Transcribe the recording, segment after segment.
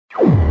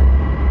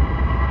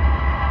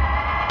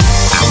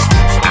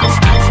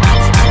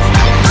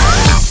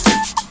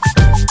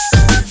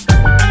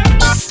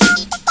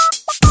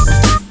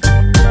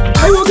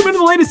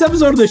This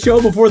episode of the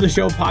Show Before the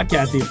Show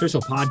podcast, the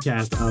official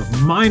podcast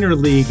of minor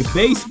league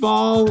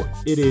baseball.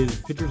 It is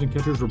Pitchers and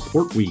Catchers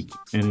Report Week,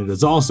 and it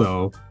is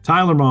also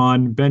Tyler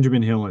Mon,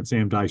 Benjamin Hill, and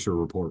Sam Dykstra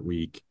Report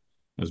Week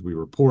as we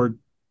report,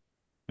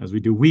 as we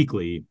do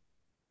weekly,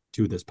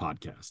 to this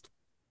podcast.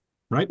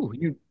 Right?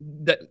 Ooh,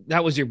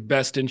 that was your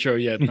best intro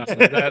yet.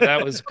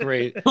 That was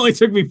great. It only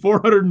took me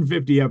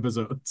 450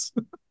 episodes.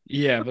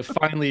 Yeah, but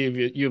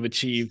finally you have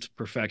achieved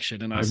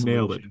perfection, and I've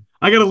nailed it.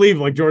 I got to leave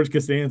like George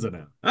Costanza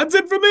now. That's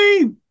it for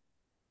me.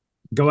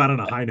 Go out on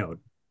a high note.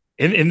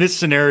 In this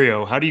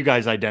scenario, how do you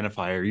guys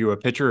identify? Are you a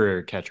pitcher or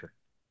a catcher?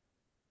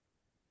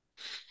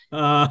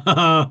 Or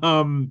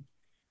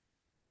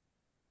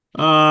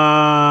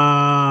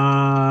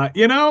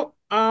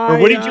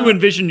what did you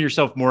envision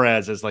yourself more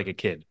as like a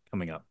kid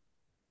coming up?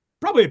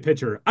 Probably a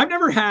pitcher. I've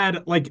never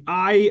had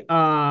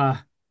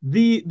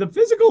the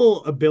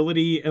physical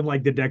ability and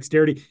like the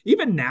dexterity.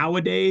 Even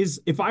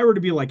nowadays, if I were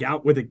to be like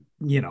out with a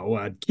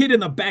kid in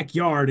the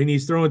backyard and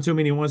he's throwing to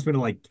me and he wants me to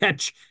like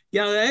catch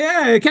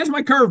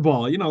my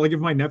curveball. Like if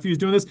my nephew's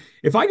doing this,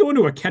 if I go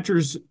into a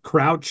catcher's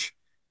crouch,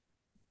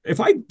 if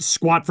I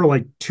squat for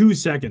like 2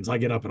 seconds, I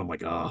get up and I'm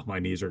like, oh, my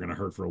knees are gonna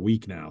hurt for a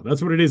week now.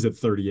 That's what it is at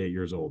 38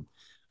 years old.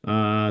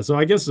 So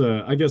I guess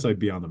I'd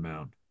be on the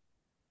mound.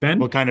 Ben,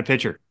 what kind of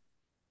pitcher?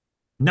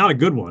 Not a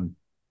good one.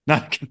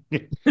 Not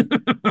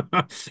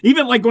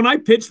even like when I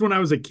pitched when I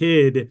was a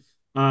kid,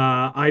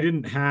 I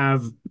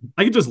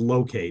could just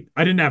locate.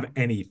 I didn't have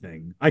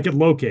anything. I could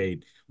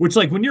locate, which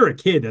like when you're a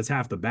kid, that's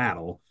half the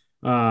battle.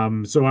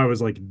 So I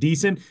was like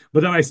decent, but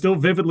then I still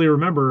vividly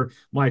remember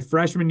my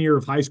freshman year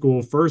of high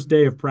school, first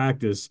day of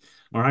practice.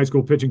 Our high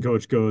school pitching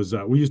coach goes,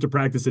 we used to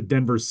practice at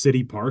Denver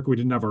City Park. We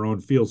didn't have our own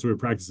field, so we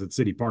would practice at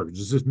City Park, which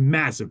is this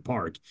massive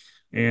park.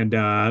 And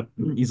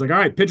he's like, all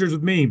right, pitchers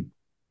with me.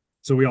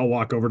 So we all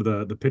walk over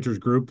to the pitchers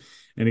group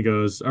and he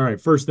goes, all right,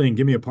 first thing,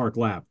 give me a park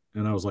lap.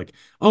 And I was like,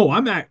 oh,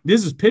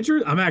 this is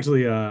pitcher. I'm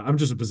actually, I'm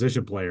just a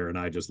position player. And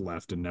I just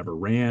left and never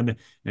ran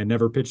and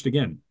never pitched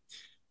again.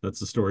 That's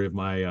the story of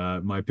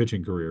my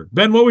pitching career.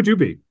 Ben, what would you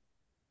be?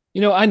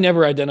 I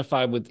never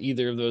identified with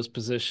either of those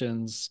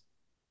positions.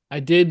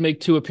 I did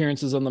make 2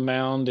 appearances on the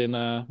mound in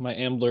my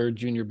Ambler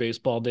junior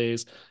baseball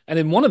days. And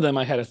in one of them,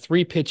 I had a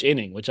 3-pitch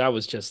inning, which I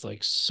was just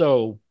like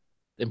so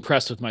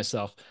impressed with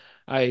myself.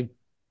 I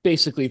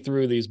basically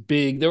threw these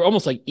they were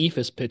almost like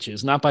ephus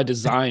pitches, not by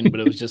design, but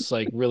it was just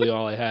like really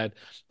all I had.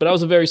 But I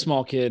was a very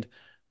small kid.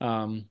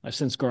 I've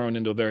since grown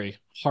into a very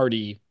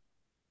hardy,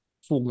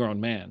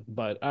 full-grown man.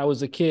 But I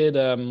was a kid,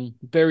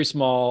 very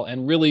small,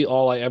 and really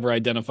all I ever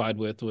identified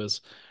with was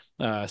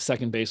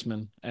second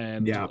baseman,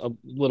 and a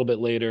little bit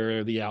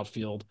later the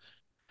outfield.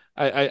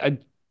 I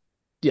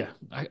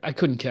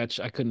couldn't catch,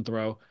 I couldn't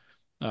throw,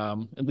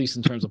 at least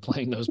in terms of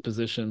playing those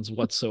positions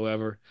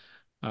whatsoever.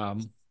 I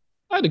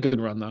had a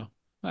good run though.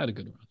 I had a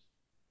good run.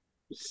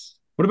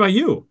 What about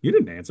you? You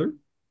didn't answer.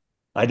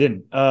 I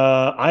didn't.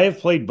 I have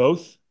played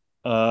both.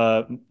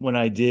 When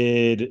I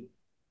did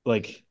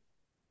like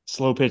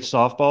slow pitch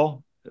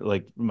softball,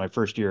 like my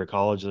first year of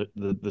college,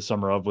 the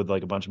summer of with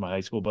like a bunch of my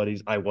high school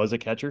buddies, I was a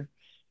catcher.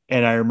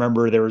 And I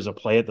remember there was a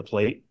play at the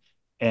plate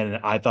and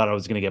I thought I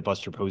was going to get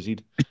Buster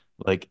Posey'd.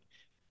 Like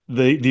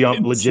the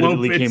ump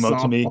legitimately came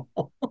up to me.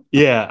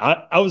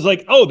 Yeah, I was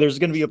like, oh, there's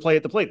going to be a play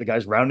at the plate. The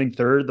guy's rounding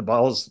third. The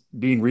ball's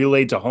being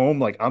relayed to home.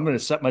 Like, I'm going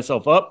to set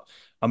myself up.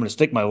 I'm going to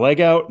stick my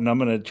leg out, and I'm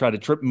going to try to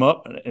trip him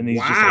up. And he's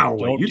just like,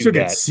 don't you do took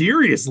that. It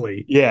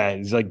seriously. Yeah,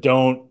 he's like,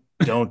 don't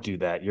do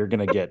that. You're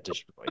going to get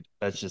destroyed.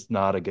 That's just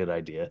not a good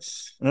idea.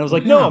 And I was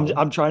like, no,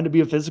 I'm trying to be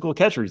a physical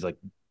catcher. He's like,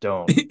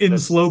 don't. In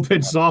slow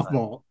pitch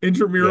softball,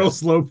 intramural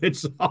slow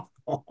pitch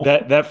softball.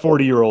 That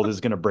 40-year-old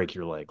is going to break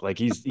your leg. Like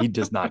he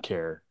does not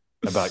care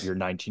about your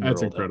 19-year-old.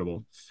 That's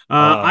incredible.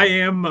 I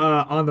am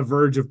on the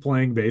verge of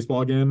playing baseball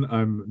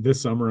again.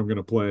 This summer I'm going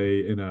to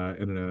play in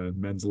a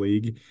men's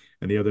league.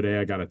 And the other day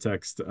I got a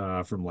text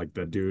from like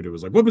the dude. It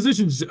was like, what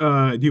positions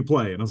do you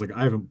play? And I was like,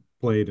 I haven't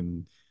played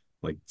in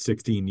like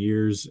 16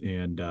 years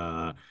and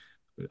I'm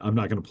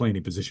not going to play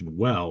any position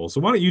well.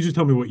 So why don't you just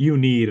tell me what you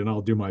need and I'll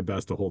do my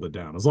best to hold it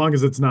down. As long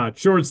as it's not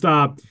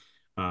shortstop,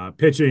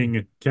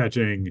 pitching,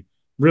 catching,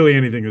 really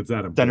anything that's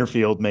that important. Center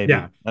field, maybe.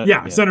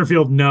 Yeah. Center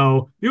field,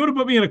 no. If you want to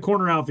put me in a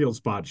corner outfield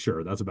spot,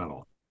 sure. That's about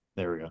all.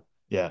 There we go.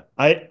 Yeah.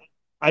 I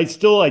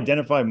still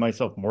identify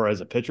myself more as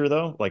a pitcher,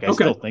 though. Like, I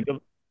still think of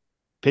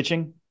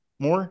pitching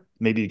more,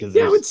 maybe because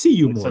I would see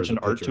you more such an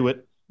art to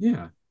it.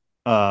 Yeah.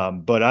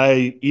 But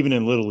even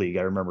in Little League,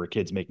 I remember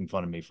kids making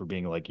fun of me for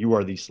being like, you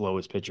are the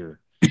slowest pitcher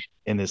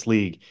in this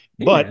league.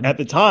 Hey, but man, at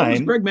the time, it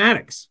was Greg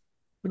Maddux.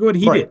 Look at what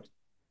he did.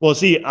 Well,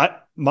 see,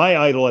 my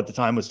idol at the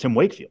time was Tim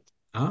Wakefield.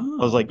 Oh,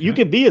 I was like, you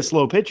can be a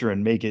slow pitcher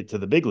and make it to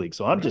the big league.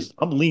 So I'm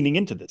leaning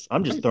into this.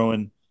 I'm just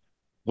throwing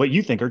what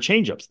you think are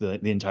changeups the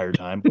entire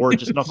time, or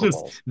just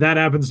knuckleballs. That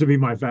happens to be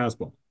my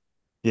fastball.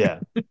 Yeah.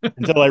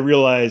 Until I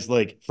realized,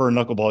 like, for a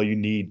knuckleball, you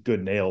need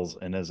good nails,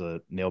 and as a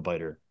nail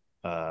biter,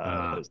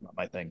 it's not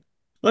my thing.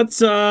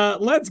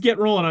 Let's get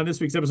rolling on this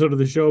week's episode of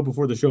the show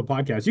before the show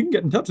podcast. You can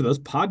get in touch with us,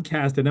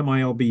 podcast at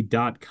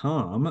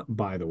milb.com.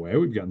 By the way,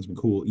 we've gotten some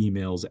cool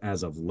emails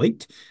as of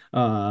late.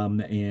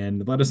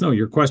 And let us know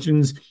your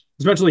questions,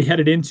 especially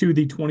headed into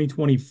the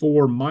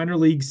 2024 minor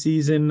league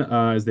season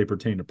as they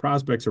pertain to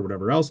prospects or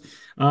whatever else.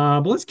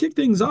 But let's kick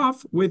things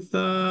off with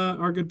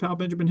our good pal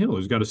Benjamin Hill,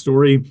 who's got a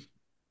story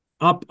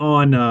up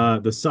on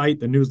the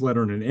site, the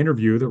newsletter, and an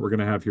interview that we're going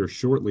to have here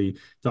shortly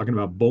talking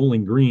about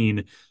Bowling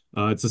Green.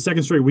 It's the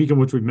second straight week in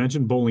which we've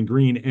mentioned Bowling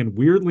Green. And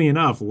weirdly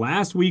enough,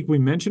 last week we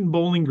mentioned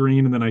Bowling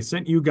Green, and then I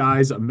sent you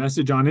guys a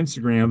message on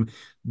Instagram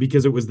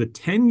because it was the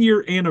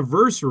 10-year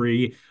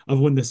anniversary of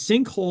when the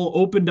sinkhole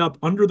opened up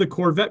under the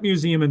Corvette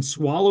Museum and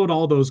swallowed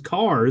all those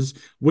cars,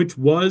 which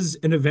was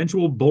an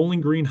eventual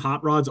Bowling Green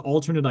Hot Rods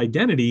alternate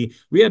identity.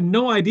 We had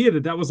no idea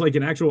that that was like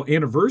an actual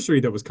anniversary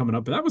that was coming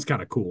up, but that was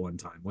kind of cool and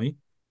timely.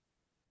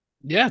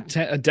 Yeah,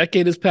 a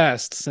decade has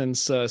passed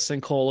since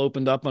Sinkhole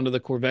opened up under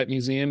the Corvette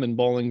Museum in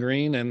Bowling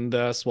Green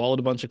and swallowed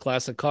a bunch of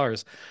classic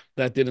cars.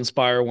 That did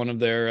inspire one of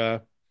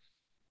their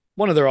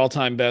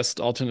all-time best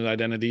alternate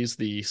identities,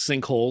 the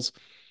Sinkholes.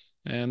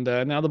 And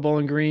now the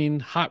Bowling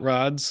Green Hot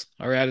Rods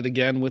are at it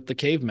again with the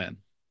Cavemen.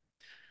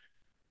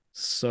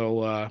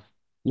 So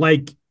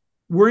Like,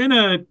 we're in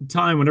a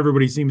time when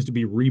everybody seems to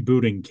be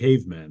rebooting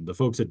Cavemen. The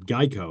folks at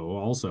Geico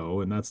also,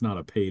 and that's not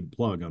a paid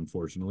plug,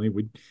 unfortunately.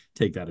 We'd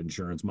take that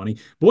insurance money.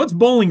 But what's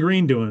Bowling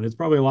Green doing? It's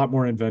probably a lot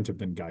more inventive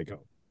than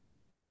Geico.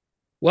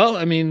 Well,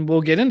 I mean,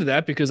 we'll get into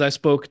that because I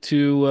spoke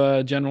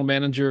to General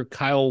Manager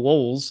Kyle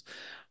Woles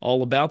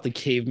all about the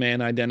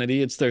caveman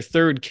identity. It's their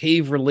third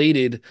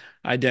cave-related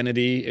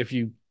identity if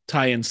you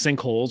tie in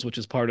sinkholes, which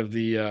is part of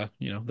the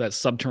that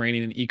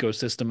subterranean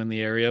ecosystem in the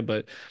area.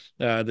 But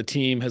the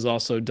team has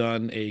also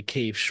done a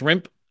cave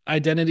shrimp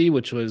identity,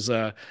 which was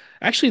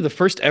actually the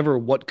first ever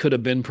what could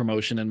have been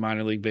promotion in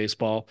minor league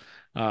baseball,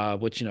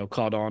 which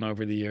caught on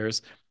over the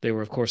years. They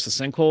were, of course, the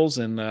sinkholes,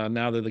 and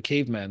now they're the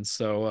cavemen.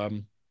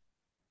 So.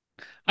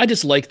 I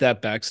just like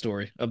that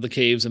backstory of the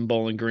caves in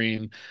Bowling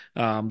Green,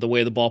 the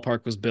way the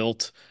ballpark was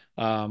built,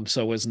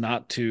 so as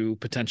not to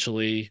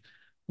potentially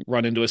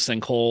run into a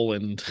sinkhole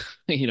and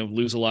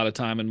lose a lot of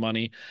time and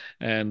money,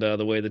 and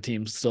the way the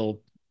team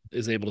still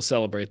is able to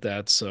celebrate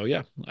that. So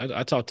yeah,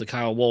 I talked to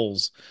Kyle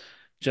Woles,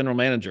 general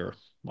manager,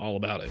 all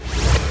about it.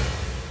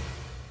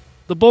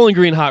 The Bowling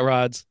Green Hot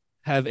Rods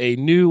have a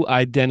new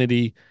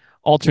identity,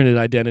 alternate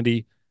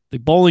identity, the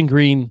Bowling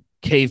Green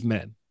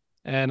Cavemen.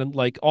 And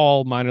like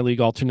all minor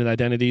league alternate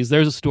identities,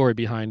 there's a story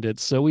behind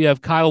it. So we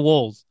have Kyle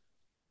Woles,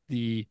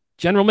 the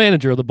general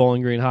manager of the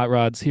Bowling Green Hot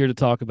Rods, here to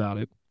talk about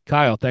it.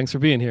 Kyle, thanks for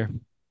being here.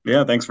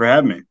 Yeah, thanks for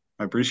having me.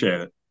 I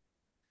appreciate it.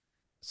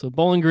 So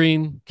Bowling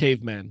Green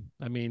Cavemen.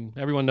 I mean,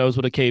 everyone knows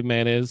what a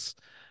caveman is,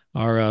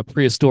 our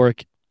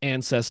prehistoric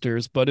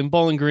ancestors. But in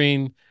Bowling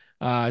Green,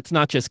 it's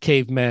not just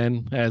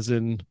cavemen, as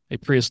in a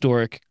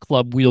prehistoric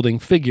club wielding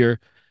figure.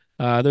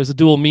 There's a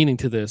dual meaning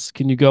to this.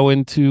 Can you go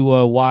into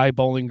why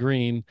Bowling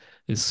Green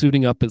is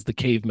suiting up as the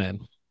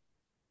cavemen?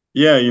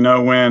 Yeah,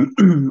 when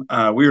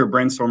we were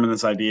brainstorming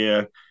this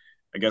idea,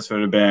 I guess it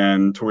would have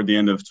been toward the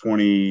end of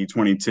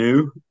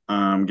 2022,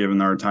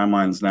 given our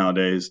timelines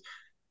nowadays.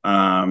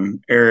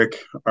 Eric,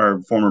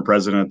 our former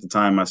president at the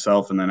time,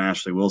 myself, and then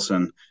Ashley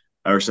Wilson,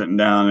 were sitting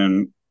down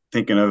and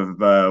thinking of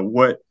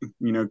what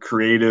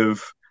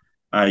creative,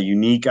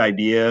 unique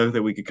idea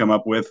that we could come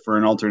up with for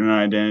an alternate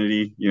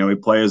identity. We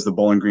play as the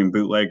Bowling Green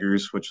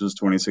Bootleggers, which was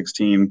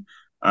 2016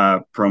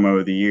 promo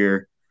of the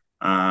year.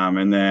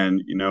 And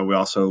then, we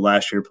also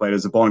last year played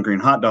as the Bowling Green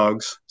Hot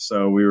Dogs.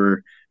 So we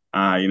were,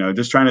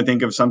 just trying to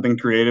think of something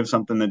creative,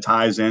 something that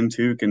ties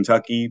into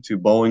Kentucky, to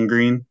Bowling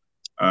Green.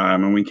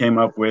 And we came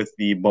up with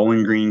the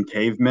Bowling Green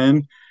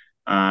Cavemen,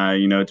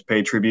 to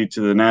pay tribute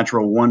to the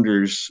natural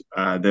wonders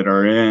that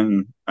are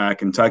in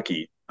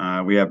Kentucky.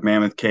 We have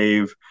Mammoth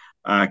cave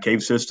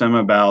system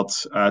about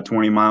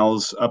 20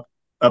 miles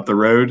up the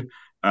road,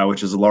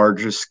 which is the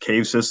largest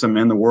cave system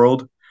in the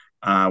world.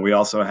 We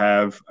also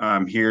have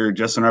here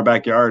just in our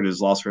backyard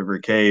is Lost River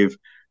Cave,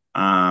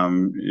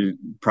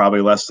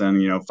 probably less than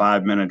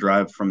 5-minute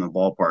drive from the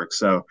ballpark.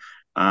 So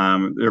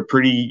they're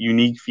pretty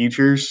unique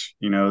features,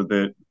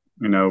 that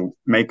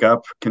make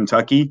up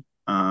Kentucky,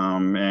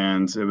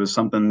 and it was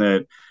something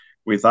that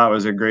we thought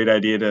was a great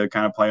idea to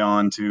kind of play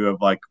on to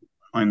of like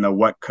on the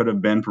what could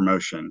have been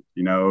promotion.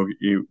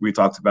 We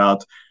talked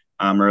about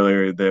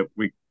earlier that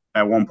we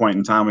at one point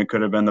in time we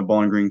could have been the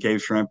Bowling Green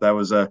Cave Shrimp. That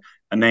was a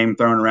name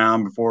thrown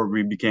around before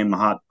we became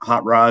the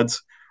hot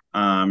rods.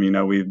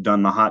 We've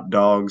done the hot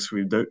dogs,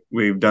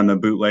 we've done the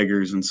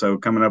bootleggers, and so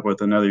coming up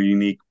with another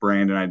unique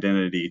brand and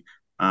identity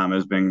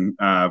has been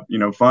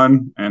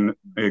fun and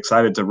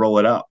excited to roll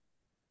it out.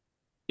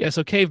 Yeah,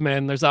 so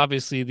caveman, there's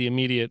obviously the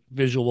immediate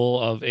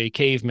visual of a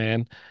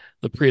caveman,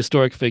 the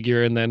prehistoric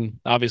figure, and then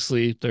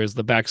obviously there's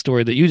the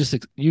backstory that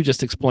you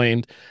just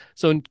explained.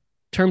 So in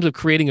terms of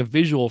creating a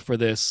visual for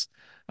this,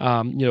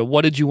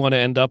 what did you want to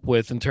end up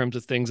with in terms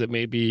of things that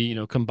maybe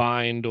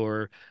combined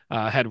or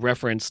had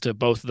reference to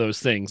both of those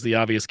things, the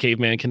obvious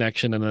caveman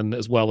connection, and then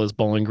as well as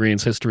Bowling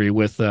Green's history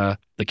with the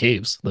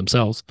caves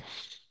themselves?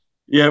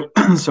 Yeah,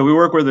 so we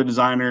work with a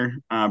designer,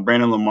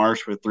 Brandon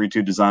LaMarche with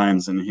 3-2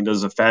 Designs, and he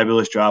does a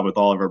fabulous job with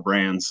all of our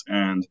brands.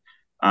 And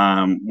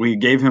we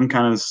gave him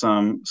kind of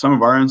some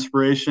of our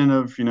inspiration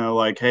of,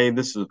 like, hey,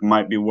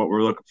 might be what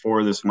we're looking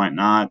for. This might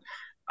not.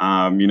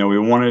 We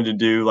wanted to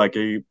do like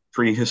a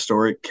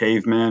prehistoric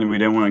caveman, and we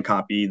didn't want to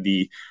copy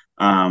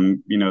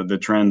the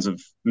trends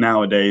of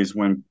nowadays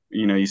when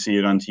you see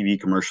it on TV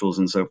commercials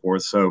and so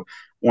forth. So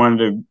wanted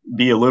to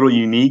be a little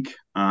unique.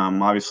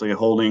 Obviously,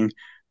 holding.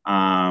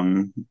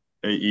 Um,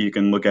 you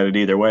can look at it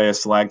either way, a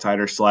stalactite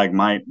or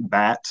stalagmite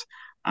bat,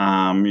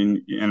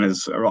 and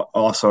is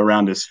also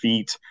around his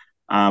feet.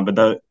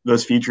 But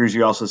those features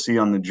you also see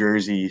on the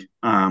jersey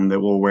that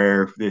we'll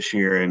wear this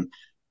year.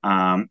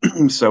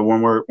 And so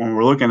when we're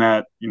looking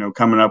at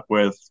coming up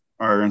with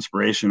our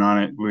inspiration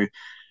on it,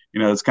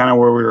 it's kind of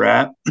where we were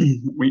at.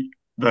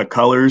 The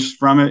colors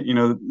from it,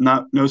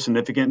 not no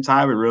significant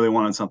tie. We really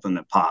wanted something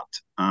that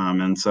popped,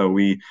 and so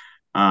we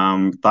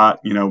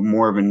thought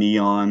more of a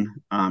neon,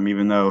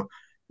 even though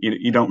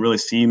you don't really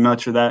see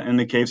much of that in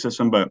the cave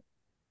system, but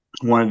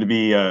wanted to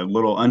be a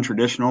little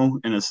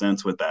untraditional in a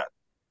sense with that.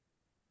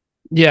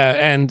 Yeah,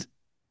 and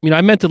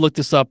I meant to look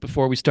this up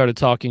before we started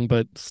talking,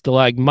 but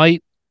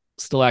stalagmite,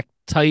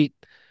 stalactite,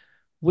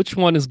 which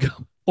one is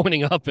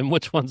pointing up and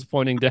which one's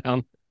pointing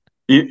down?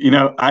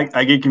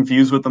 I get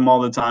confused with them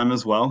all the time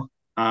as well.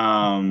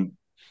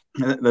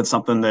 That's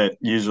something that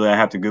usually I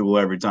have to Google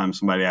every time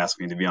somebody asks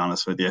me, to be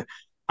honest with you.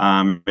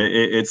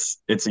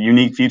 It's a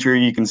unique feature.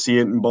 You can see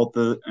it in both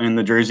in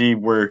the jersey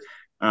where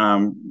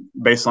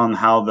based on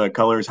how the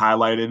color is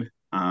highlighted,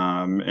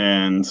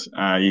 and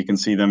you can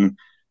see them,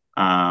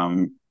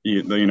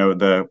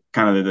 the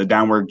kind of the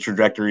downward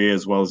trajectory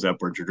as well as the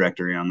upward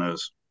trajectory on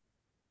those.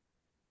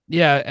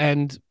 Yeah,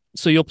 and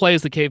so you'll play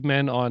as the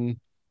cavemen on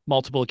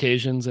multiple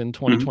occasions in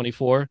Mm-hmm.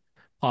 2024,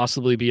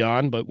 possibly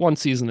beyond, but one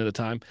season at a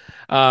time.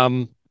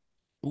 Um,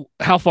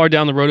 how far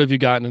down the road have you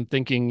gotten in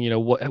thinking,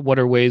 what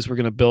are ways we're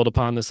going to build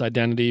upon this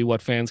identity,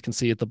 what fans can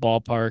see at the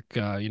ballpark,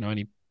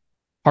 any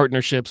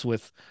partnerships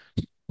with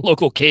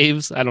local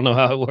caves? I don't know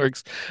how it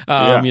works.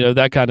 Yeah.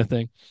 That kind of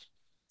thing.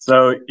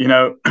 So,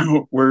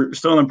 we're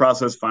still in the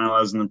process of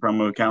finalizing the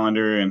promo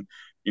calendar, and,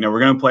 we're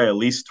going to play at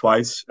least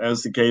twice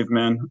as the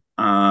Cavemen.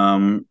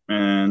 And,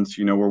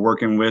 we're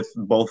working with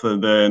both of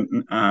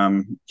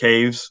the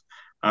caves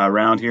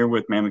around here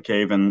with Mammoth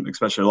Cave and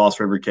especially Lost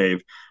River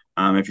Cave.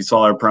 If you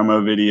saw our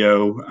promo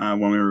video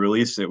when we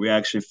released it, we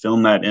actually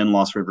filmed that in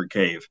Lost River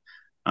Cave.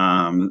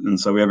 And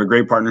so we have a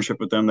great partnership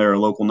with them. They're a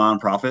local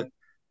nonprofit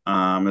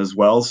as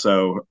well.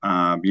 So,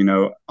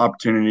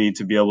 opportunity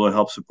to be able to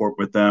help support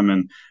with them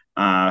and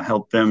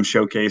help them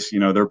showcase,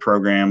 their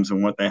programs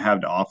and what they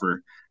have to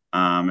offer.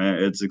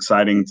 It's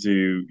exciting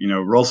to,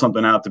 roll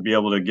something out to be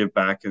able to give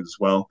back as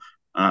well,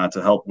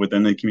 to help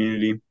within the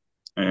community.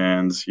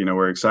 And,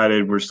 we're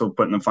excited. We're still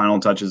putting the final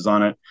touches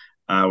on it.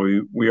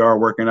 We are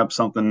working up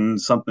something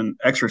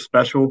extra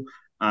special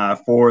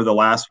for the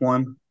last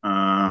one.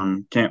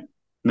 Can't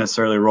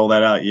necessarily roll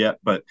that out yet,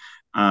 but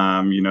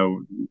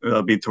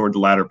it'll be toward the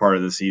latter part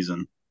of the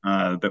season.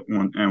 That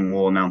one, and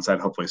we'll announce that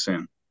hopefully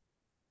soon.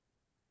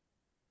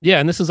 Yeah,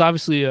 and this is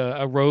obviously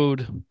a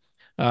road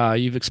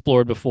you've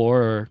explored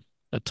before, or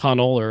a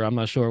tunnel, or I'm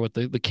not sure what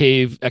the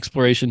cave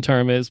exploration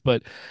term is,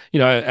 but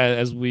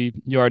as you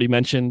already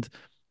mentioned,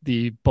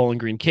 the Bowling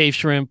Green Cave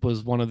Shrimp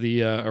was one of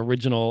the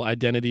original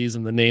identities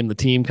in the Name the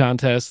Team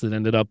contest that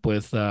ended up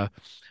with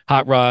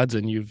Hot Rods,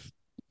 and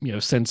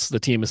since the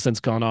team has since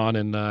gone on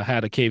and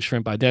had a cave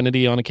shrimp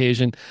identity on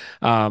occasion.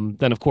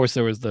 Then, of course,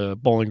 there was the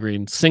Bowling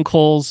Green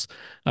Sinkholes,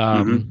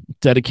 Mm-hmm.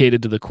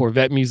 dedicated to the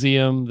Corvette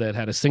Museum, that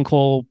had a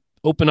sinkhole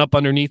open up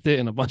underneath it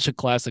and a bunch of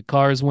classic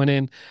cars went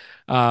in.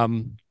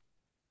 Um,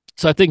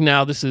 so I think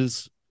now this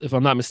is, if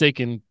I'm not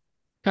mistaken,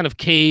 kind of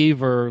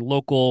cave or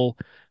local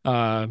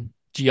uh,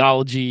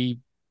 geology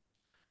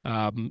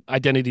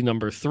identity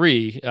number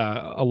three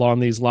along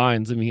these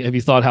lines. I mean, have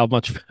you thought how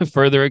much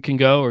further it can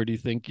go, or do you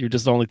think you're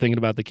just only thinking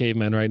about the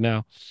cavemen right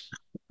now?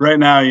 Right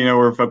now,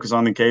 we're focused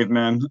on the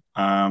cavemen.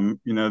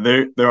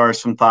 There are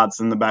some thoughts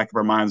in the back of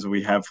our minds that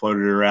we have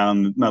floated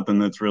around. Nothing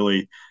that's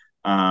really,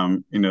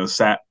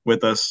 sat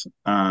with us.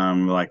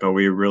 Like, oh,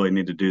 we really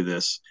need to do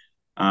this.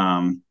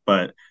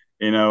 But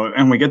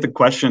and we get the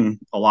question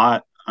a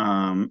lot.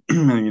 And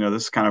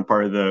this is kind of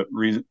part of the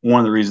reason. One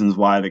of the reasons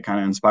why that kind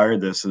of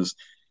inspired this is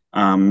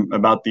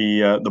about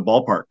the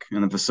ballpark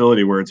and the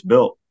facility where it's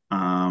built.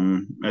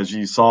 As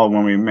you saw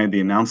when we made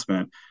the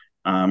announcement,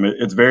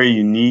 it's very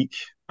unique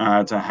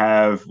to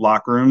have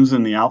locker rooms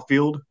in the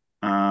outfield.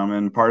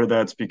 And part of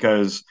that's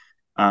because,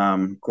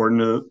 according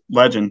to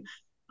legend,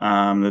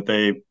 that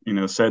they,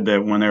 said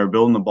that when they were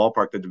building the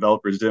ballpark, the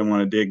developers didn't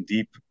want to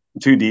dig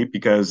too deep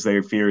because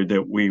they feared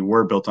that we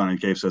were built on a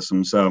cave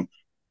system. So,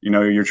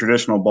 your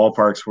traditional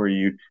ballparks where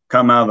you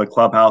come out of the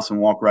clubhouse and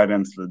walk right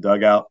into the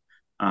dugout,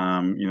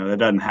 that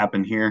doesn't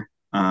happen here.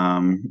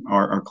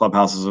 Our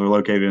clubhouses are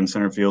located in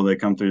center field. They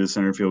come through the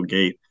center field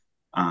gate.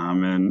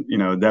 And,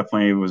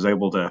 definitely was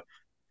able to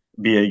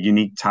be a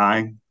unique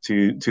tie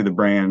to the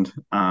brand,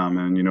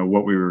 and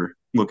what we were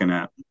looking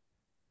at.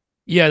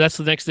 Yeah, that's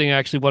the next thing I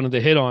actually wanted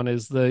to hit on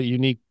is the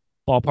unique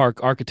ballpark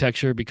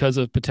architecture because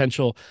of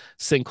potential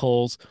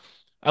sinkholes.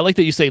 I like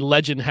that you say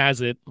legend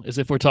has it, as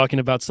if we're talking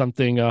about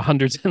something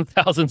hundreds and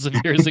thousands of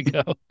years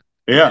ago.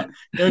 Yeah,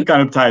 it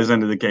kind of ties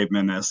into the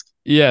caveman esque.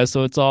 Yeah,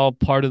 so it's all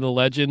part of the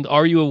legend.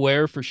 Are you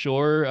aware for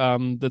sure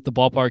that the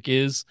ballpark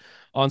is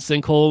on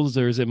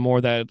sinkholes, or is it more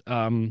that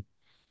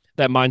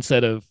that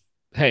mindset of,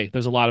 hey,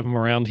 there's a lot of them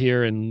around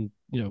here, and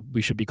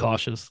we should be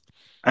cautious?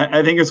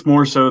 I think it's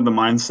more so the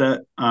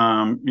mindset.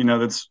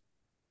 That's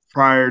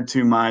prior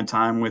to my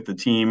time with the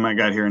team. I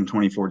got here in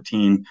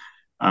 2014.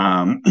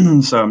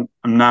 So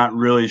I'm not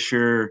really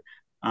sure.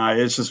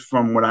 It's just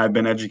from what I've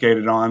been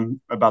educated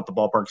on about the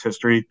ballpark's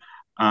history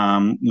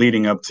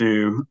leading up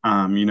to,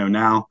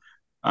 now.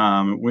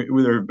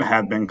 There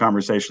have been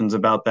conversations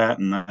about that.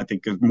 And I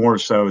think more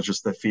so it's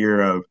just the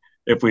fear of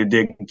if we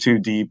dig too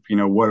deep,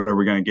 what are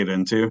we going to get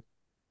into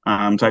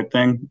type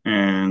thing.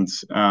 And,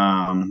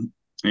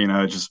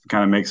 it just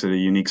kind of makes it a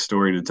unique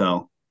story to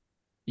tell.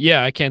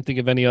 Yeah, I can't think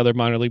of any other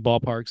minor league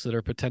ballparks that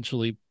are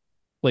potentially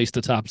placed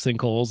atop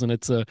sinkholes, and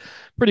it's a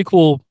pretty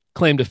cool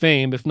claim to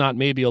fame, if not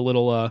maybe a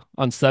little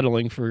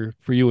unsettling for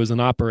you as an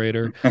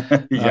operator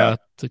Yeah.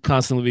 to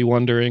constantly be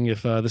wondering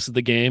if this is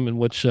the game in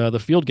which the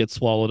field gets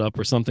swallowed up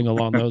or something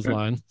along those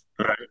lines.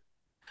 Right.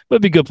 But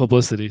it'd be good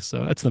publicity,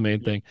 so that's the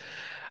main thing.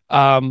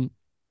 Um,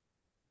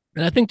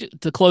 and I think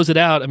to close it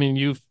out, I mean,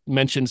 you've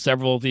mentioned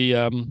several of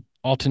the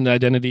alternate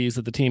identities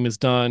that the team has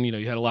done. You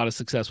had a lot of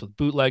success with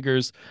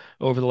bootleggers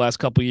over the last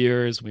couple of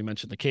years. We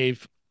mentioned the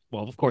cave,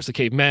 well, of course, the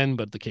cavemen,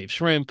 but the cave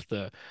shrimp,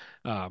 the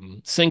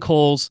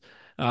sinkholes.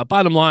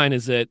 Bottom line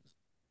is that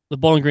the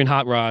Bowling Green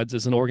Hot Rods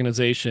as an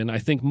organization, I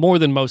think more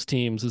than most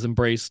teams, has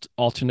embraced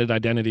alternate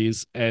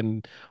identities.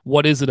 And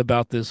what is it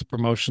about this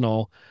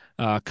promotional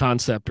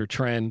concept or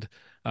trend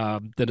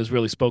that has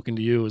really spoken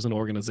to you as an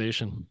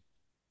organization?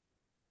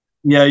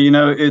 Yeah,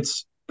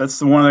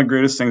 one of the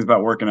greatest things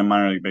about working in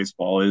minor league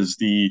baseball is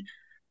the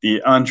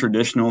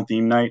untraditional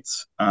theme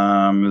nights,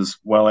 as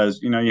well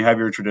as you have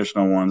your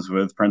traditional ones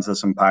with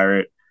Princess and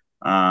Pirate,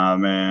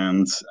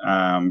 and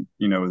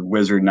with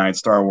Wizard Night,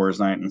 Star Wars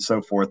Night, and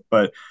so forth.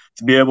 But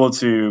to be able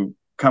to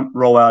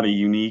roll out a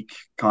unique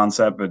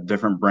concept, a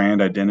different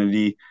brand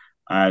identity,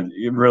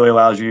 it really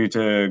allows you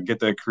to get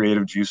the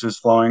creative juices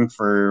flowing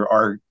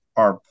for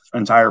our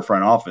entire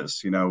front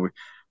office.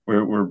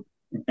 We're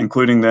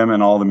including them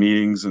in all the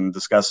meetings and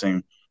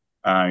discussing,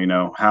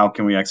 how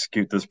can we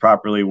execute this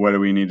properly? What do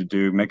we need to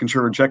do? Making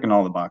sure we're checking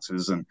all the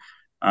boxes. And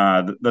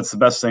that's the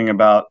best thing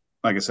about,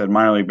 like I said,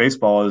 minor league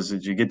baseball is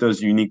that you get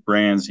those unique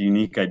brands,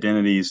 unique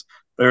identities.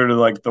 They're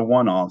like the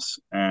one-offs.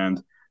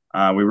 And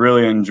we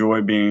really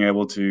enjoy being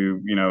able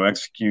to,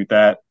 execute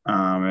that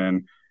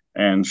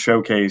and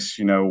showcase,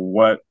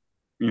 what,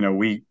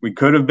 we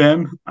could have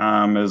been,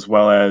 as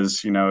well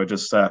as,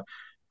 just a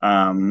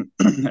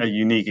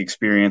unique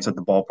experience at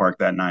the ballpark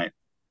that night.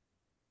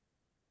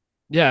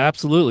 Yeah,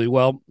 absolutely.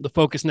 Well, the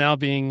focus now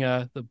being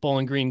the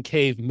Bowling Green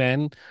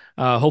Cavemen.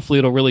 Hopefully,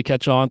 it'll really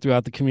catch on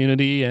throughout the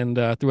community and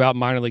throughout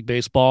minor league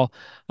baseball.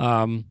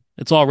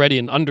 It's already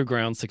an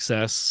underground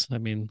success, I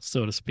mean,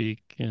 so to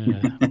speak.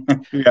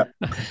 Yeah,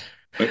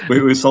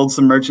 we sold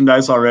some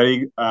merchandise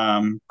already,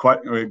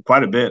 quite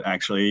a bit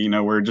actually.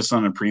 We're just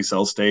on a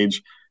pre-sale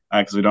stage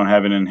because we don't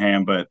have it in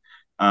hand, but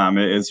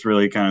it's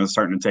really kind of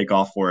starting to take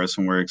off for us,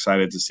 and we're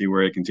excited to see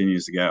where it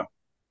continues to go.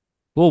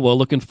 Cool. Well,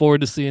 looking forward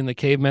to seeing the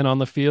cavemen on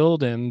the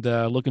field and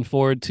looking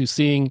forward to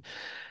seeing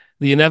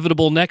the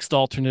inevitable next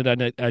alternate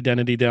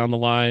identity down the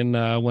line,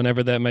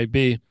 whenever that might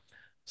be.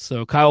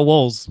 So, Kyle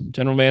Woles,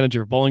 general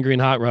manager, Bowling Green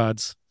Hot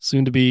Rods,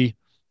 soon to be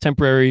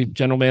temporary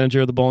general manager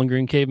of the Bowling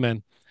Green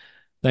Cavemen.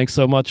 Thanks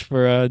so much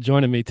for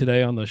joining me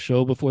today on the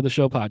Show Before the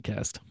Show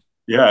podcast.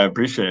 Yeah, I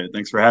appreciate it.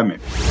 Thanks for having me.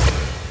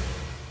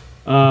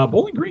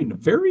 Bowling Green,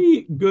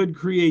 very good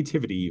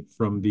creativity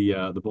from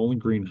the Bowling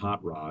Green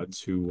Hot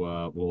Rods, who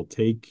will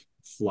take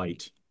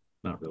flight.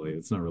 Not really.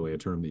 It's not really a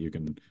term that you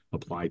can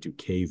apply to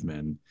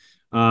cavemen,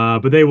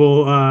 but they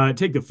will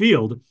take the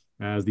field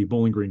as the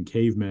Bowling Green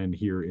Cavemen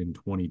here in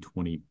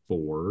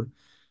 2024.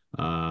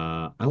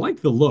 I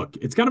like the look.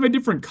 It's kind of a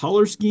different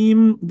color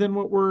scheme than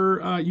what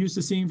we're used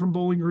to seeing from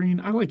Bowling Green.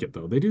 I like it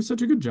though. They do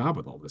such a good job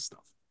with all this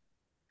stuff.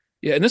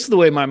 Yeah, and this is the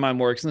way my mind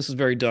works, and this is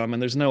very dumb,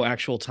 and there's no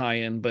actual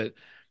tie-in, but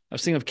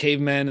I've seen of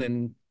cavemen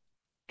and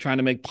trying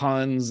to make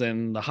puns,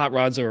 and the Hot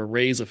Rods are a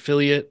Rays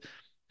affiliate.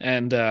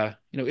 And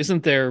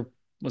isn't there,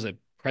 was it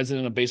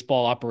president of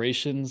baseball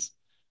operations,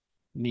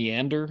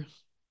 Neander?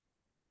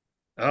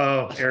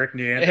 Oh, Eric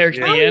Neander. Eric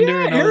Yeah. Neander.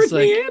 Oh And yeah, I was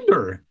Eric like,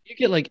 Neander. you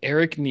get like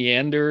Eric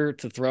Neander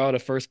to throw out a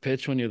first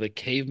pitch when you're the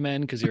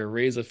cavemen because you're a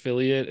Rays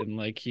affiliate, and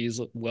like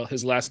his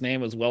last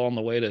name is well on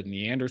the way to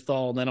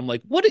Neanderthal. And then I'm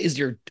like, what are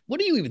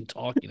you even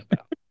talking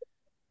about?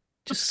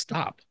 Just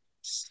stop.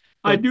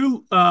 I But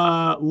do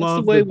that's the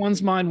love way the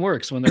one's mind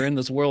works when they're in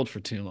this world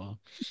for too long.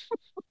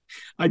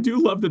 I do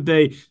love that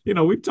they,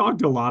 we've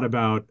talked a lot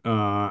about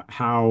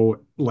how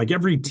like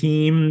every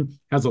team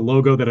has a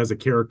logo that has a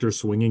character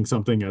swinging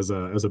something as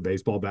a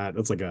baseball bat.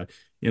 That's like a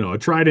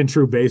tried and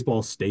true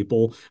baseball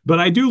staple. But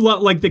I do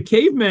love like the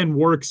cavemen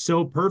work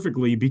so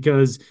perfectly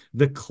because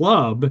the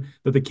club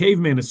that the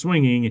caveman is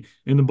swinging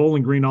in the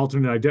Bowling Green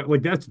alternate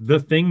like that's the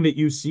thing that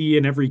you see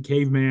in every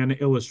caveman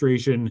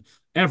illustration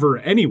ever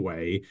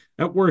anyway.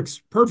 That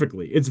works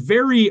perfectly. It's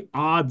very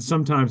odd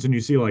sometimes when you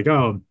see like,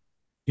 oh,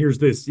 here's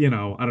this, I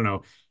don't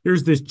know,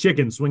 here's this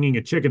chicken swinging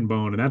a chicken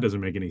bone, and that doesn't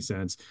make any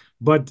sense.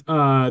 But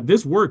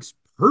this works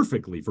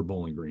perfectly for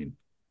Bowling Green.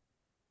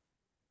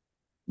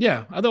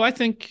 Yeah, although I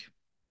think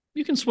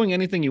you can swing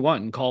anything you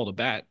want and call it a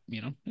bat.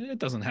 It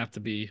doesn't have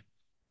to be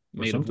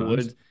Or made of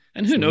sometimes wood.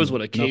 And who knows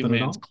what swing a nothing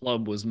at caveman's all.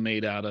 club was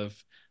made out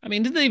of? I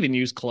mean, did they even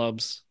use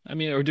clubs? I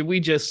mean, or did we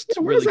just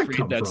Yeah, where does really that create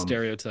come that from?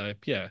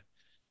 stereotype? Yeah,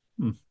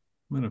 Hmm.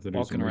 Might have to do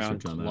walking some around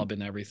research on that.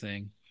 clubbing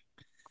everything.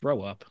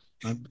 Grow up.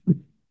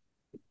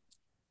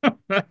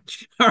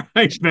 All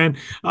right, Ben.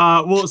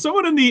 Well,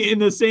 someone in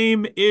the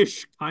same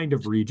ish kind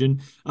of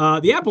region,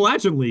 the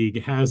Appalachian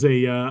League has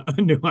a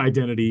new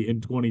identity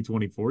in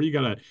 2024. You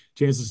got a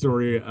chance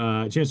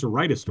to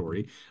write a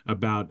story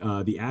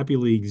about the Appy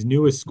League's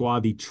newest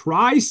squad, the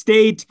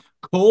Tri-State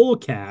Coal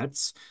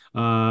Cats,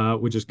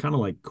 which is kind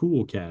of like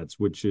Cool Cats,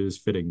 which is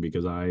fitting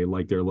because I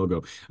like their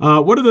logo.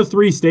 What are the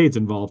three states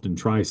involved in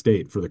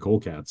Tri-State for the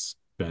Coal Cats,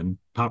 Ben?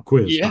 Pop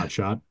quiz, Yeah. hot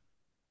shot.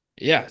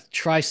 Yeah,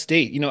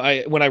 Tri-State.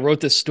 I when I wrote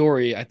this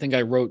story, I think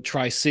I wrote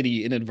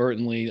Tri-City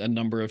inadvertently a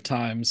number of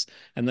times,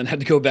 and then had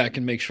to go back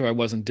and make sure I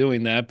wasn't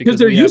doing that Because because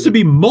there we have used to the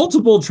be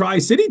multiple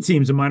Tri-City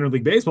teams in minor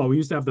league baseball. We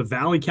used to have the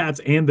Valley Cats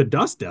and the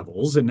Dust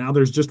Devils, and now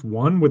there's just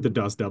one with the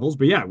Dust Devils.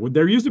 But yeah,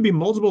 there used to be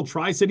multiple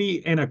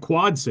Tri-City and a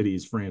Quad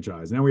Cities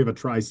franchise. Now we have a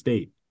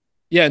Tri-State.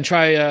 yeah, and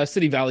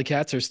Tri-City Valley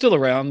Cats are still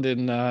around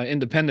in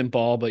independent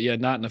ball, but yeah,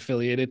 not an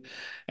affiliated.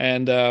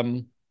 And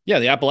yeah,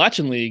 the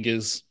Appalachian League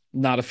is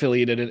not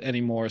affiliated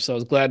anymore, so I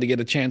was glad to get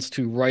a chance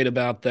to write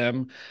about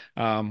them.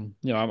 I'm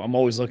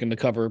always looking to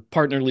cover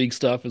partner league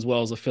stuff as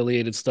well as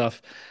affiliated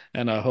stuff,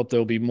 and I hope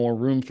there'll be more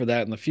room for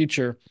that in the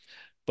future.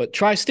 But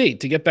Tri-State,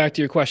 to get back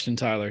to your question,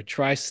 Tyler,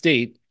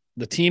 Tri-State,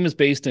 the team is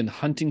based in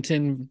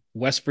Huntington,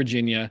 West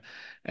Virginia,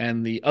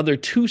 and the other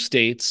two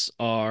states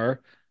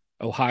are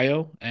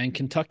Ohio and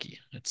Kentucky.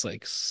 It's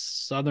like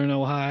Southern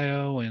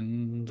Ohio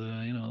and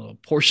a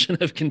portion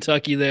of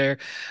Kentucky there.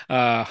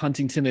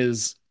 Huntington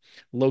is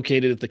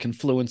located at the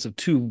confluence of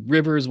two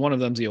rivers. One of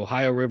them's the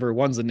Ohio River.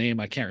 One's the name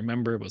I can't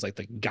remember. It was like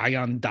the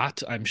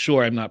Guyandot. I'm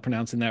sure I'm not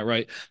pronouncing that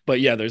right,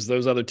 but yeah, there's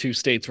those other two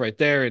states right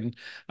there. And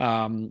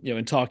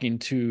in talking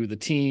to the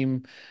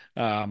team,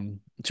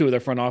 two of their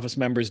front office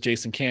members,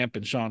 Jason Camp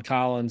and Sean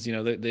Collins,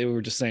 they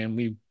were just saying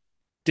we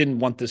didn't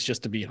want this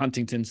just to be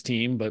Huntington's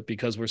team, but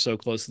because we're so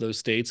close to those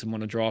states and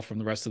want to draw from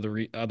the rest of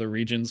the other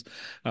regions,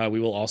 we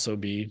will also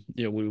be,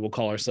 we will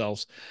call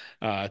ourselves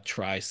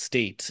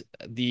Tri-State.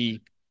 The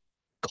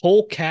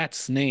Coal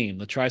Cats name,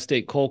 the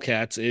Tri-State Coal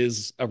Cats,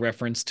 is a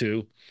reference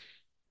to,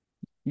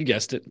 you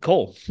guessed it,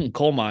 coal,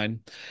 coal mine.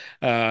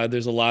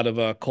 There's a lot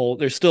of coal.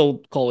 There's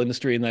still coal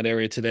industry in that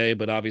area today,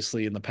 but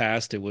obviously in the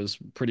past it was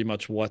pretty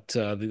much what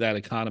that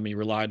economy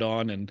relied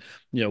on, and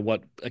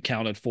what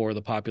accounted for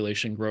the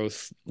population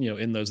growth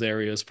in those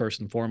areas first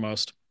and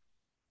foremost.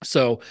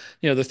 So,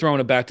 they're throwing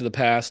it back to the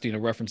past,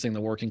 referencing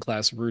the working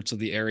class roots of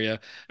the area.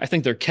 I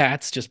think they're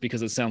cats just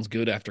because it sounds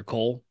good after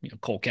coal,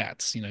 coal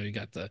cats. You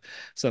got the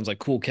sounds like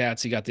cool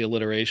cats, you got the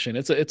alliteration.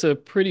 It's a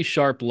pretty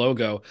sharp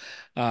logo.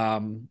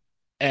 Um,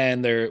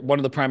 and they're one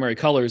of the primary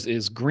colors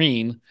is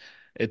green.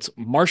 It's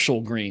Marshall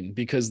green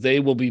because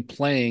they will be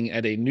playing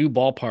at a new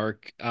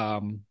ballpark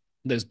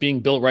that's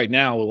being built right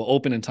now. It will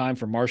open in time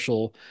for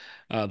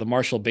the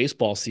Marshall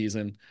baseball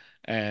season.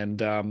 And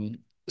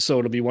so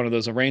it'll be one of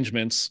those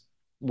arrangements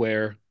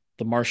where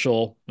the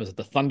Marshall, was it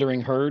the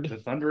Thundering Herd? The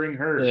Thundering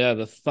Herd. Yeah,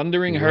 the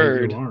Thundering Right, you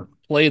Herd are.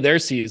 play their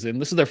season.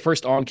 This is their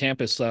first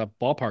on-campus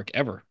ballpark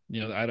ever.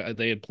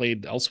 They had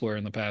played elsewhere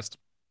in the past.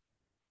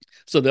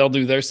 So they'll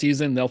do their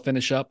season, they'll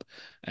finish up,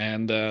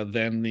 and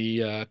then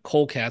the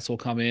Coal Cats will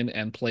come in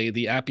and play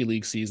the Appy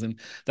League season.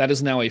 That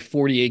is now a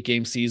 48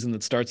 game season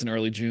that starts in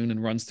early June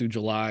and runs through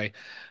July.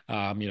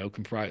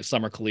 Comprised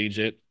summer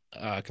collegiate,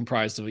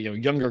 comprised of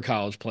younger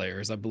college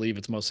players. I believe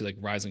it's mostly like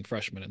rising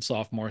freshmen and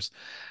sophomores.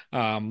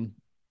 Um,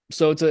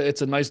 so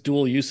it's a nice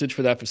dual usage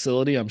for that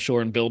facility. I'm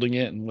sure in building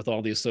it and with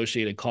all the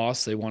associated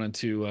costs, they wanted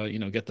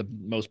to get the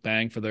most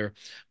bang for their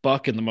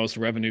buck and the most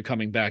revenue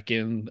coming back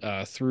in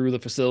through the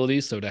facility.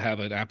 So to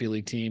have an Appy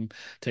League team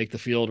take the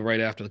field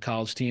right after the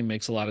college team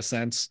makes a lot of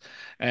sense.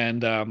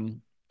 And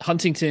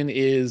Huntington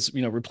is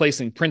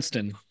replacing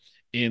Princeton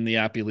in the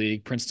Appy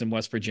League, Princeton,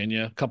 West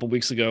Virginia. A couple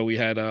weeks ago, we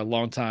had a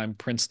longtime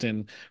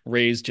Princeton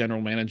Rays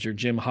general manager,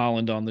 Jim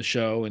Holland, on the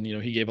show, and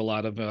he gave a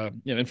lot of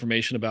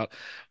information about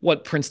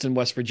what Princeton,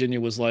 West Virginia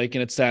was like.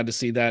 And it's sad to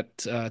see that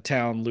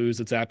town lose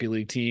its Appy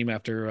League team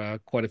after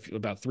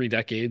about 3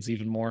 decades,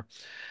 even more.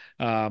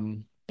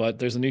 but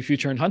there's a new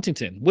future in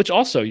Huntington, which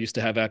also used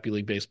to have Appy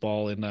League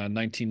baseball in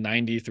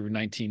 1990 through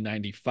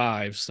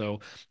 1995.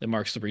 So it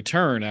marks the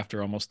return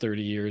after almost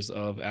 30 years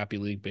of Appy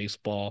League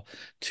baseball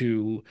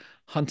to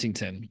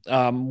Huntington.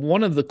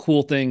 One of the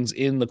cool things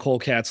in the Coal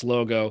Cats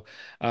logo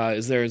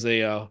is there's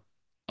a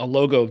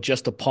logo of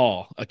just a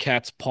paw, a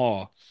cat's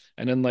paw,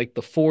 and then like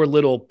the four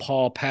little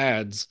paw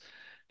pads,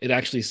 it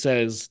actually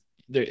says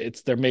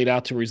they're made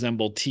out to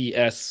resemble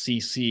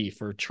TSCC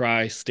for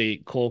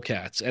Tri-State Coal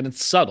Cats, and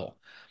it's subtle.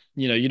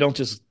 You don't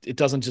just it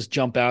doesn't just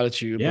jump out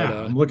at you, but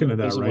Yeah, I'm looking at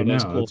that those are one right of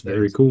those now. cool That's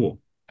very things. cool.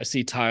 I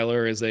see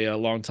Tyler as a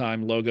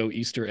longtime logo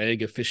Easter egg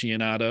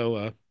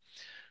aficionado,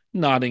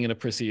 nodding in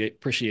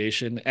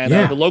appreciation. And the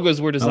Yeah, logos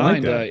were I like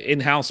designed that.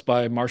 in-house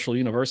by Marshall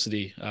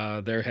University,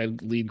 their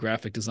head lead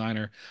graphic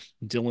designer,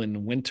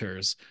 Dylan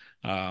Winters.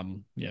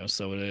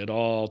 So it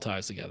all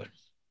ties together.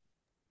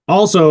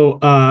 Also,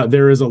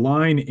 there is a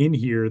line in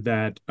here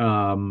that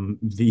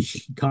the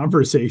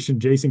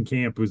conversation, Jason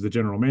Camp, who's the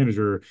general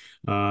manager,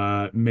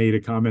 made a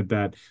comment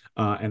that,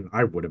 and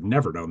I would have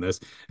never known this.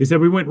 He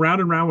said, we went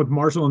round and round with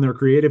Marshall and their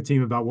creative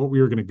team about what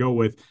we were going to go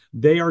with.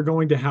 They are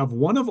going to have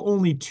one of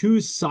only two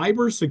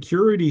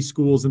cybersecurity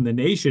schools in the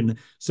nation.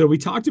 So we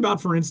talked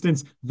about, for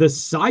instance, the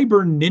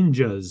cyber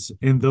ninjas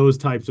and those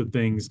types of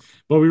things.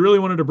 But we really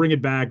wanted to bring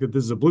it back that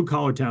this is a blue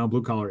collar town,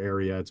 blue collar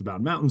area. It's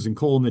about mountains and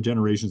coal and the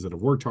generations that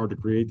have worked hard to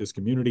create this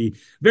community.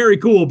 Very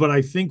cool, but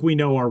I think we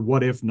know our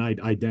what if night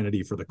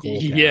identity for the Coal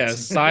Yeah,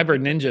 Cats. cyber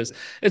ninjas.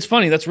 It's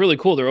funny. That's really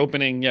cool. They're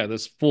opening,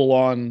 this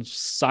full-on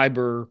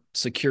cyber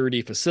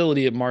security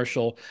facility at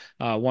Marshall,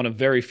 one of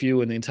very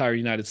few in the entire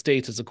United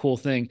States. It's a cool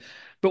thing.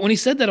 But when he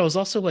said that, I was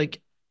also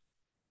like,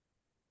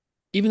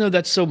 even though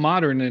that's so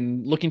modern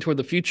and looking toward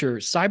the future,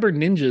 cyber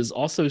ninjas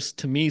also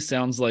to me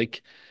sounds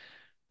like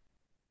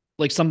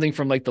something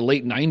from like the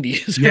late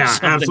 90s or Yeah,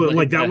 something absolutely.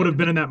 like Like that would that. have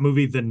been in that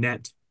movie, The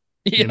Net.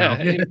 You know,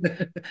 Yeah,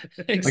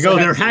 like, oh,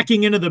 they're exactly.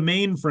 hacking into the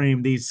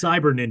mainframe, these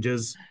cyber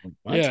ninjas.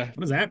 What? Yeah.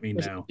 What does that mean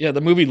now? Yeah, the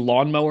movie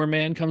Lawnmower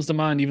Man comes to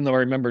mind, even though I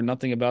remember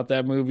nothing about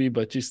that movie,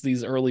 but just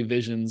these early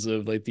visions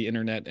of like the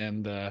internet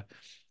and the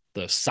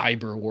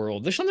cyber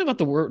world. There's something about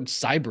the word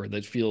cyber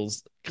that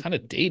feels kind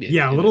of dated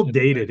Yeah, a in little a way.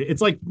 dated.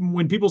 It's like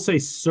when people say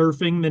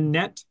surfing the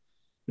net,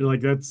 you're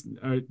like, that's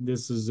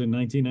this is in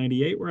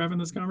 1998. We're having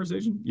this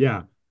conversation.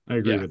 Yeah, I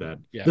agree Yeah. with that.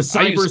 Yeah. The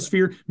I use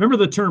cybersphere. Remember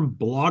the term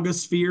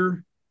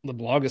blogosphere? the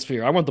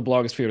blogosphere. I want the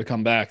blogosphere to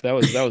come back. That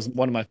was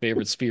one of my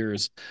favorite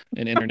spheres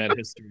in internet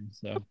history.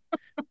 So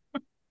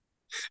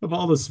Of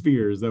all the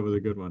spheres, that was a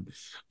good one.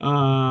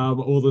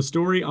 Well, the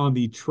story on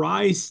the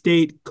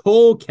Tri-State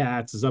Coal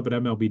Cats is up at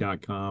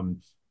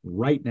MLB.com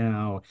right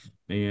now.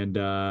 And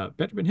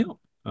Benjamin Hill,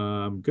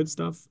 good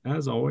stuff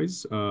as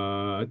always.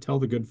 Tell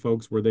the good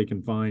folks where they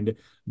can find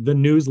the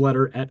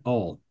newsletter at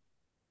all.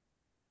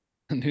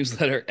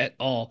 newsletter at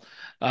all.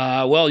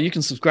 Well, you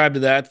can subscribe to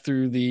that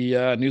through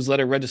the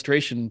newsletter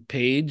registration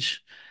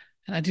page.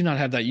 And I do not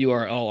have that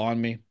URL on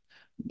me,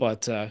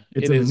 but It's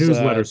it in the is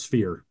newsletter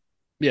sphere.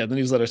 yeah, the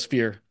newsletter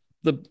sphere.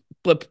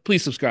 But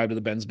please subscribe to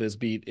the Ben's Biz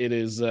Beat. It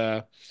is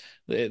the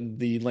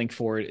link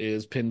for it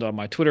is pinned on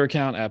my Twitter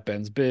account at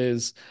Ben's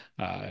Biz,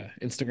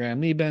 Instagram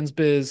the Ben's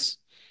Biz.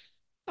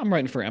 I'm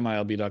writing for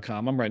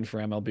MILB.com. I'm writing for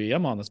MLB.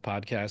 I'm on this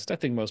podcast. I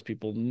think most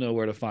people know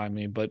where to find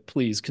me, but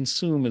please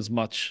consume as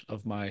much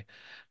of my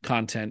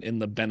content in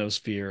the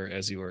Benosphere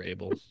as you are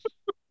able.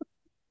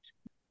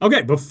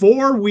 Okay,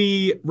 before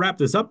we wrap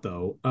this up,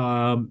 though,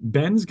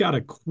 Ben's got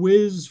a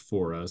quiz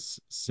for us,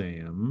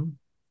 Sam,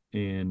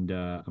 and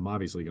I'm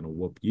obviously going to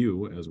whoop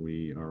you, as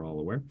we are all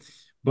aware.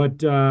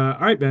 But all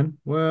right, Ben,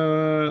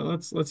 well,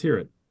 let's hear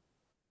it.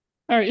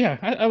 All right, yeah.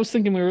 I was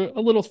thinking we were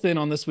a little thin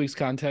on this week's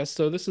contest,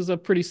 so this is a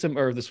pretty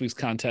or this week's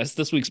contest,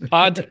 this week's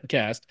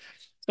podcast.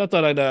 So I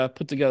thought I'd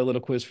put together a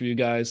little quiz for you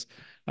guys.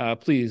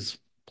 Please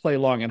play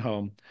along at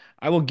home.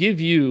 I will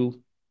give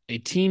you a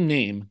team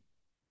name,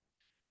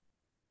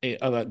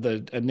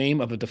 a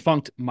name of a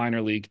defunct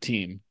minor league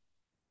team,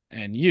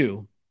 and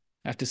you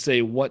have to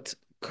say what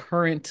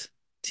current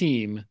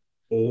team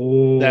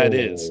that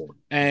is. Oh,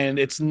 And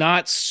it's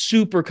not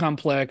super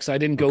complex. I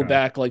didn't go okay.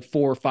 back like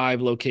 4 or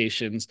 5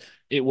 locations.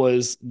 It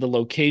was the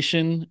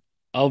location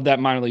of that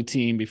minor league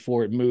team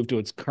before it moved to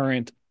its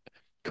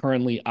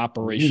currently Ooh.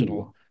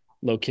 operational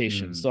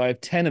location. So I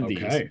have 10 of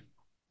these. Okay.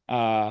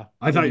 I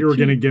There'll thought be you were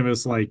going to two. give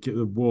us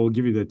we'll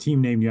give you the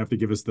team name. You have to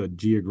give us the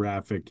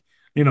geographic,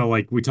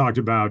 like we talked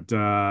about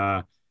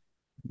the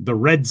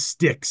Red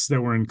Sticks that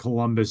were in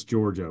Columbus,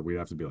 Georgia. We'd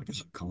have to be like,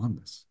 it's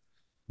Columbus.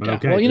 But Yeah.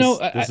 okay, Well,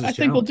 this is I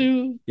think we'll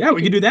challenging. do, Yeah,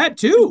 we can do that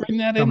we can too bring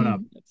that coming up.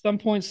 in at some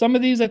point. Some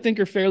of these I think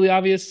are fairly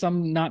obvious,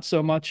 some not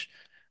so much.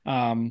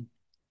 I don't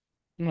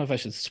know if I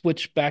should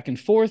switch back and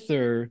forth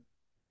or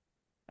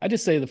I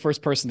just say the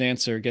first person to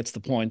answer gets the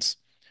points.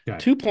 Okay.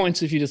 2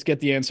 points if you just get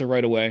the answer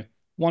right away.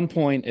 1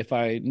 point if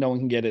no one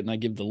can get it and I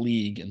give the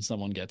league and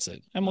someone gets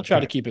it. And we'll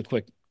try to keep it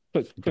quick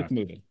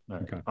moving.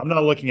 Right. Okay. I'm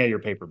not looking at your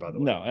paper, by the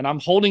way. No, and I'm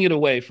holding it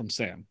away from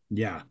Sam.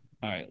 Yeah.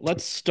 All right,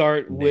 let's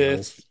start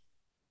Nails. with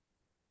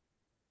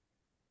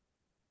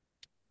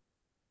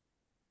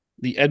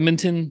the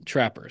Edmonton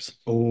Trappers.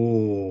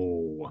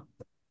 Oh.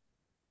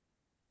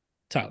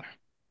 Tyler.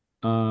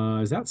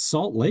 Is that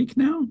Salt Lake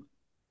now?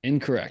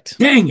 Incorrect.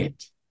 Dang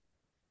it.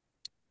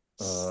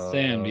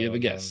 Sam, do you have a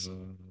guess?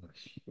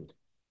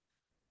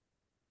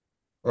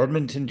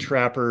 Edmonton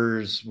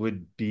Trappers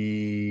would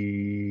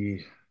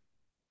be.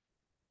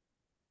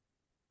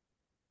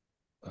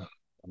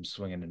 I'm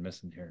swinging and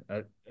missing here.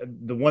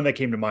 The one that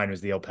came to mind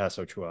was the El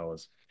Paso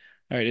Chihuahuas.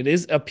 All right, it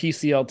is a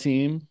PCL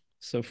team.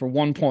 So for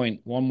 1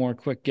 point, one more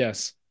quick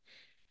guess.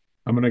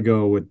 I'm going to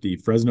go with the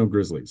Fresno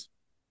Grizzlies.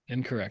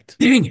 Incorrect.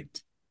 Dang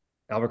it.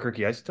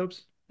 Albuquerque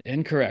Isotopes?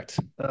 Incorrect.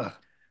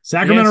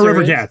 Sacramento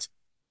River Cats.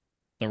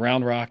 The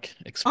Round Rock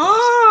Express.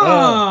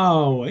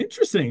 Oh,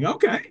 interesting.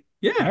 Okay.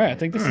 Yeah. All right. I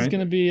think this is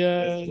going to be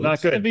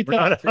not good. Be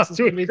tough. This is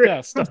going to be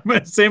tough.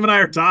 Sam and I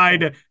are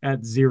tied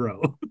at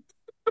 0.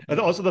 And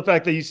also the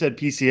fact that you said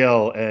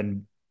PCL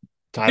and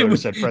Tyler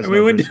said Fresno. We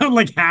went down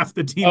like half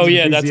the teams. Oh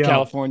yeah, that's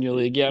California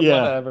League. Yeah,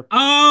 whatever.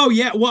 Oh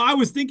yeah. Well, I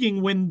was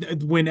thinking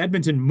when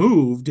Edmonton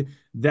moved,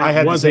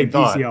 that was a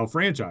PCL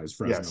franchise,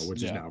 Fresno,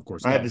 which is now, of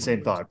course. I had the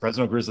same thought.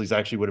 Fresno Grizzlies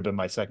actually would have been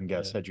my second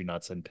guess had you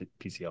not said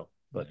PCL.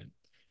 But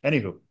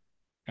anywho, all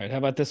right. How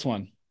about this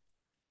one?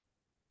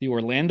 The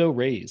Orlando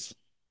Rays.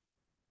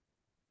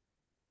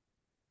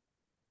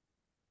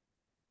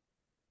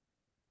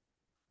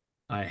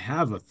 I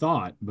have a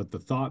thought, but the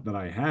thought that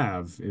I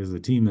have is a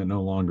team that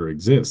no longer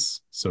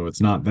exists, so it's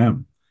not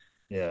them.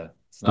 Yeah.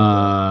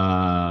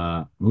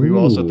 Were you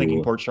also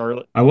thinking Port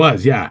Charlotte? I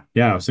was, yeah.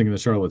 I was thinking the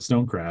Charlotte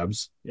Stone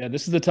Crabs. Yeah,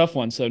 this is the tough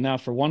one. So now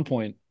for 1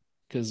 point,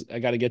 because I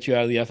got to get you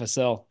out of the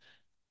FSL.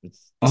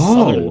 It's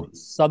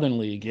Southern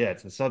League. Yeah,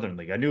 it's the Southern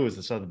League. I knew it was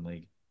the Southern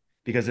League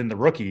because in the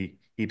rookie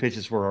he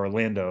pitches for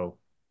Orlando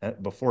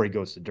before he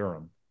goes to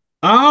Durham.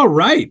 Oh,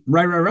 right.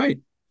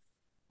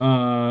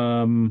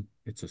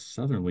 It's a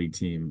Southern League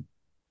team.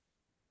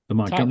 The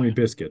Montgomery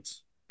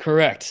Biscuits.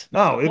 Correct.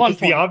 No, it was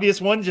the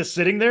obvious one just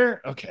sitting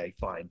there. Okay,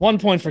 fine. 1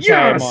 point for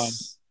Tyler.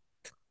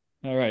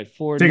 All right,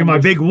 taking my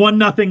big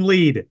 1-0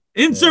 lead.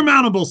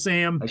 Insurmountable,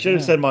 Sam. I should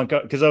have said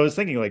Montgomery because I was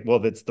thinking like, well,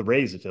 that's the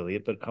Rays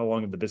affiliate, but how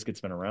long have the Biscuits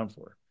been around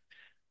for?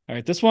 All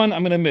right, this one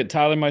I'm going to admit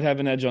Tyler might have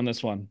an edge on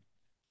this one.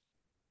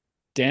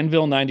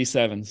 Danville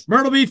 97s.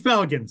 Myrtle Beach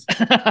Pelicans.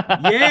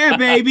 Yeah,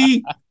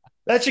 baby.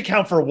 That should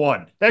count for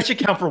one. Because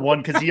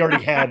he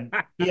already had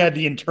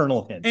the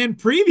internal hint. And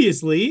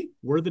previously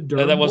were the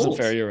Durham That wasn't Bulls.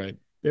 fair. You're right.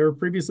 They were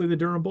previously the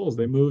Durham Bulls.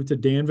 They moved to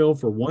Danville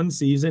for one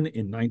season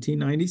in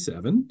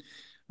 1997.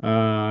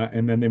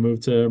 And then they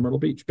moved to Myrtle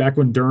Beach back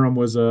when Durham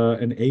was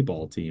an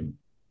A-ball team.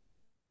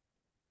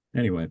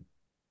 Anyway.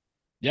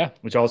 Yeah.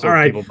 Which also all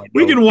right.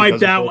 We can wipe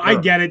that. I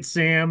get it,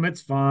 Sam.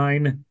 It's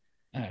fine.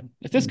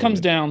 If this comes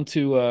down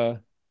to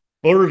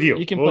we'll review.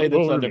 You can play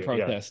this under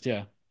protest.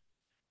 Yeah.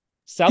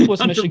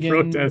 Southwest Michigan.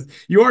 Protest.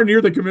 You are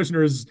near the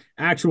commissioner's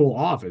actual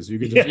office. You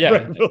could just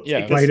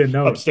write a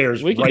note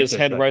upstairs. We can just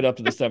head right up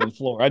to the 7th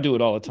floor. I do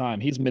it all the time.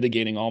 He's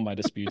mitigating all my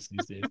disputes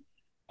these days.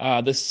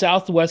 The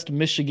Southwest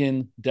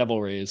Michigan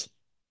Devil Rays.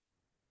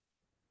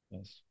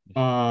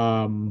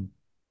 Tyler.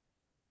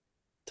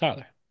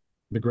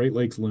 The Great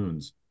Lakes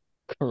Loons.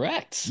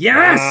 Correct.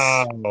 Yes.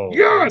 Wow.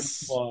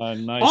 Yes.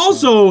 Nice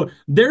also,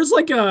 there's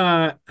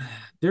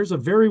a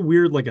very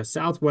weird, like a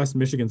Southwest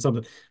Michigan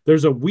something.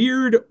 There's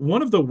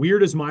one of the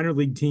weirdest minor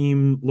league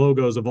team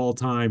logos of all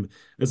time.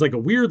 It's like a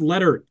weird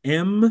letter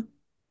M.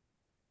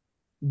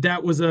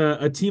 That was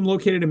a team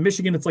located in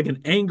Michigan. It's like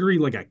an angry,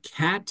 like a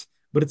cat,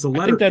 but it's a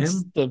letter I think that's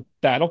M. The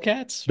Battle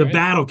Cats. Right? The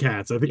Battle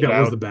Cats. I think that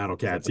was the Battle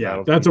Cats.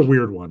 Yeah, that's a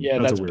weird one. Yeah,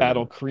 that's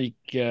Battle Creek.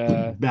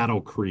 Battle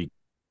Creek.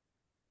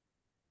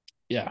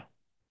 Yeah.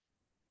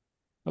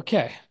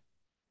 Okay.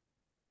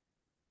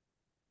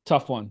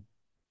 Tough one.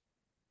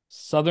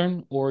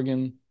 Southern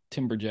Oregon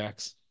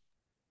Timberjacks.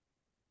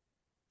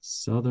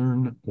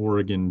 Southern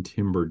Oregon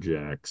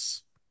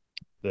Timberjacks.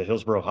 The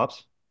Hillsboro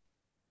Hops?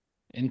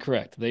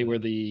 Incorrect. They were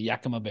the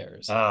Yakima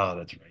Bears. Oh,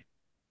 that's right.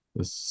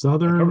 The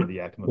Southern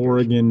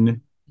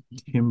Oregon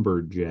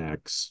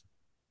Timberjacks.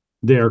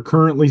 They are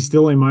currently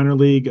still a minor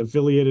league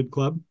affiliated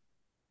club.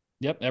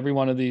 Yep, every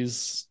one of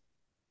these.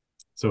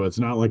 So it's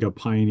not like a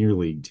Pioneer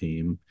League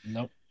team.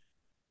 Nope.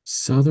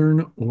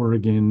 Southern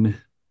Oregon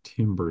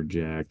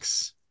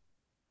Timberjacks.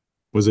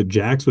 Was it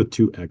Jacks with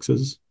 2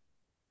 X's?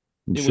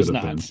 It should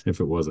have been if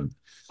it wasn't.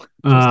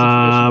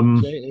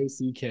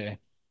 Jack.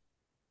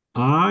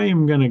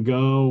 I'm gonna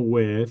go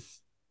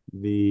with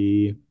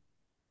the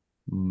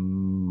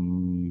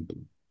man.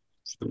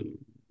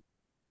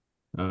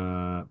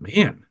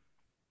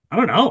 I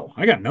don't know.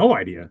 I got no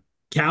idea.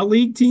 Cal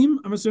League team,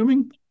 I'm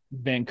assuming.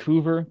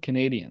 Vancouver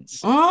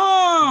Canadians.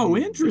 Oh,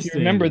 interesting.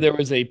 Remember, there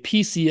was a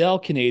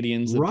PCL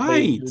Canadians that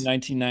played through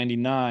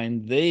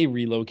 1999. They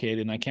relocated,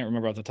 and I can't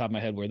remember off the top of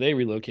my head where they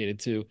relocated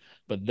to,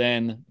 but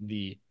then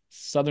the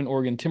Southern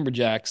Oregon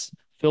Timberjacks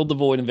filled the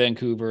void in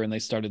Vancouver, and they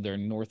started their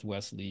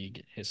Northwest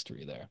League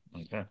history there.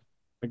 Okay.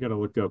 I got to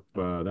look up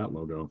that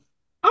logo.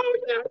 Oh,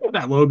 yeah, I know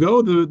that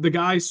logo. The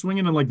guy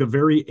swinging in like the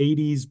very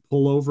 80s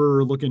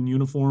pullover looking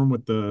uniform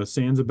with the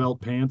Sansa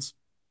pants.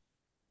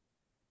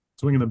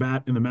 Swinging the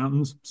bat in the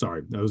mountains.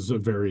 Sorry, that was a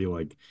very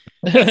like.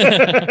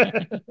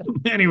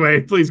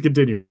 Anyway, please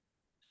continue.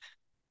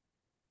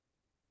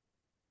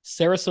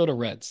 Sarasota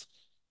Reds.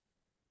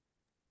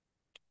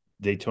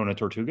 Daytona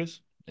Tortugas.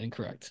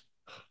 Incorrect.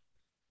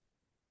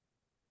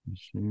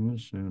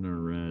 Sarasota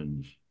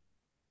Reds.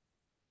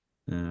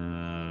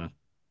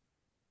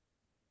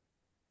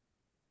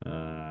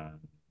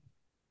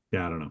 Yeah,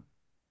 I don't know.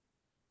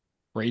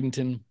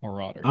 Bradenton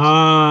Marauders.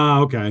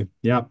 Okay.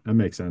 Yeah, that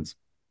makes sense.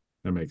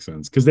 That makes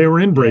sense. Because they were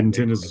in Yeah,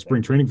 Bradenton as a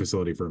spring training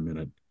facility for a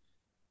minute.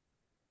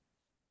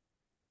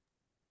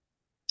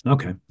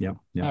 Okay. Yeah.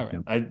 Yeah. All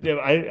right.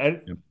 Yeah.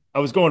 I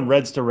was going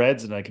Reds to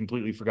Reds, and I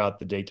completely forgot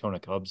the Daytona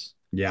Cubs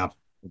Yeah.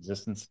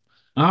 existence.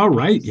 All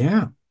right.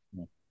 Yeah.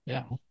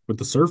 Yeah. With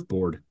the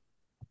surfboard.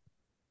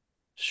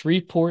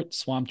 Shreveport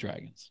Swamp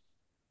Dragons.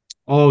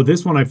 Oh,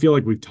 this one I feel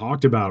like we've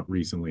talked about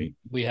recently.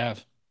 We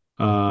have.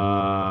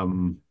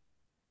 Um.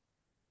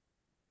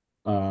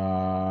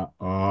 Uh.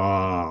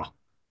 Uh.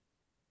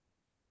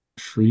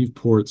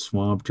 Shreveport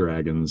Swamp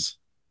Dragons.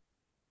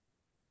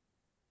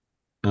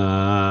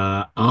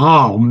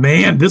 Oh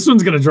man, this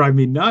one's gonna drive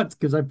me nuts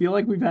because I feel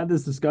like we've had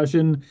this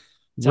discussion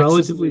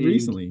relatively League.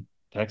 recently.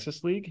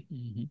 Texas League?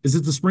 Mm-hmm. Is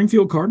it the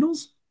Springfield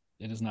Cardinals?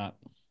 It is not.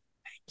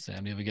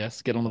 Sam, you have a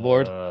guess? Get on the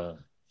board.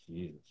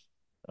 Jesus.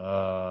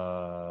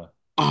 Oh,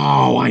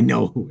 I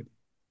know who it is.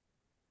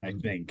 I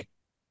think.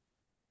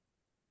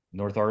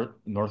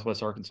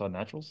 Northwest Arkansas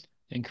Naturals?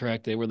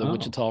 Incorrect. They were the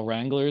Wichita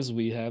Wranglers.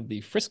 We have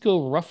the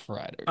Frisco Rough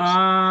Riders. Oh,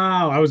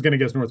 I was gonna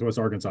guess Northwest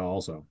Arkansas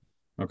also.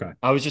 Okay.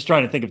 I was just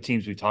trying to think of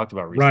teams we talked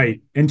about recently.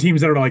 Right. And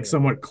teams that are like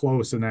somewhat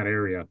close in that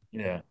area.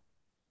 Yeah.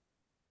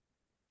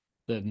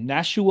 The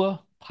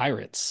Nashua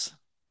Pirates.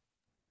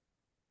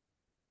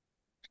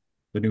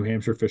 The New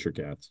Hampshire Fisher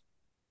Cats.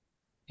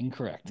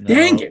 Incorrect.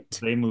 Dang it.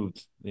 They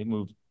moved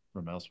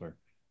from elsewhere.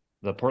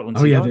 The Portland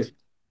Oh, yeah. Seahawks?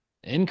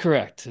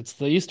 Incorrect. It's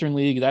the Eastern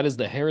League. That is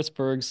the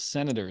Harrisburg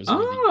Senators.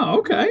 Oh,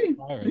 okay.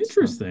 Pirates.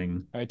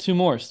 Interesting. All right, two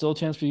more. Still a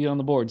chance for you to get on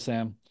the board,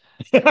 Sam.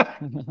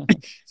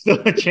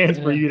 Still a chance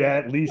for you to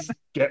at least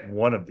get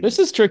one of these. This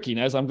is tricky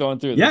as I'm going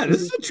through. Yeah,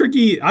 this is a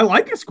tricky. I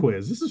like this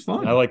quiz. This is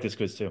fun. I like this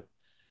quiz too.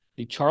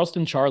 The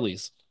Charleston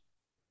Charlies.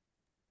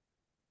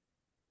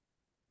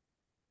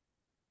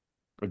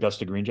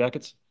 Augusta Green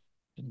Jackets?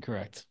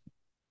 Incorrect.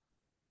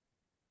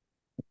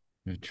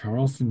 The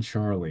Charleston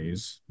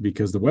Charlies,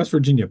 because the West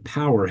Virginia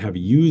Power have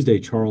used a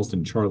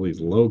Charleston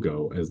Charlies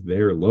logo as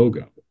their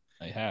logo.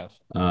 They have.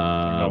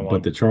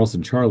 But the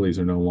Charleston Charlies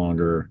are no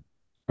longer.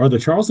 Are the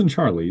Charleston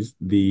Charlies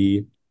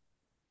the?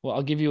 Well,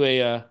 I'll give you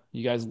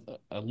you guys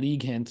a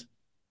league hint.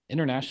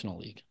 International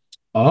League.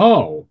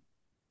 Oh,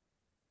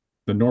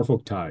 the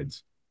Norfolk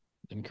Tides.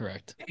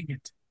 Incorrect. Dang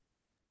it.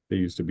 They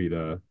used to be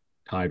the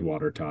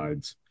Tidewater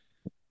Tides,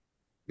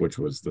 which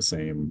was the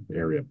same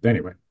area.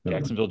 Anyway.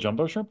 Jacksonville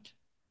Jumbo Shrimp?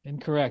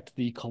 Incorrect.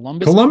 The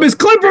Columbus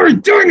Clippers.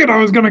 Dang it. I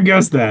was going to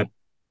guess that.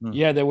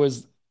 Yeah, there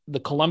was the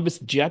Columbus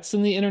Jets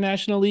in the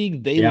International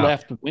League. They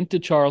left, went to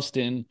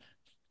Charleston,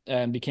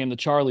 and became the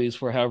Charlies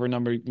for however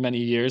many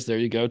years. There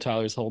you go.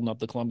 Tyler's holding up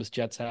the Columbus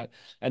Jets hat.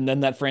 And then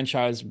that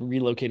franchise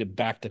relocated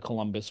back to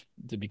Columbus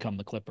to become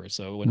the Clippers.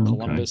 So when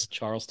Columbus,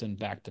 Charleston,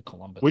 back to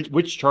Columbus.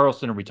 Which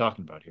Charleston are we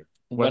talking about here?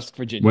 West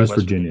Virginia. West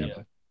Virginia.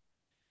 Yeah.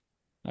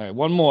 All right,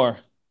 one more.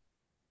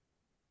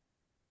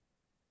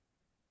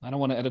 I don't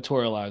want to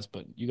editorialize,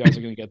 but you guys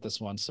are going to get this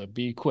one, so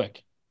be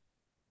quick.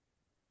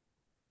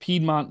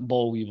 Piedmont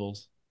Boll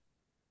Weevils.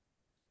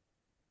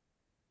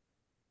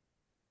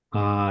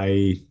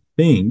 I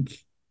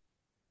think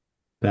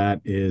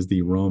that is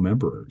the Rome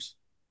Emperors.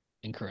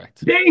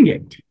 Incorrect. Dang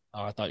it.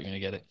 Oh, I thought you were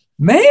going to get it.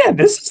 Man,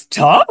 this is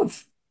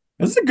tough.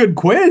 This is a good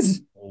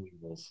quiz. Boll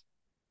Weevils.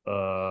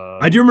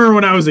 I do remember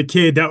when I was a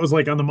kid, that was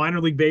like on the minor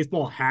league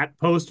baseball hat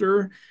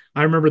poster.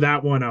 I remember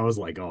that one. I was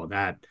like, oh,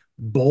 that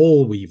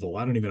boll weevil.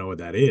 I don't even know what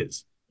that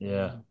is.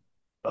 Yeah.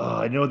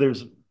 I know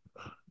there's.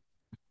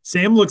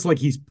 Sam looks like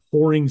he's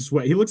pouring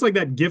sweat. He looks like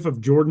that gif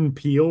of Jordan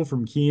Peele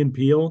from Key and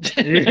Peele.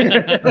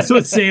 That's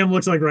what Sam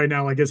looks like right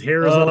now. Like his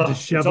hair is all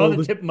disheveled. It's on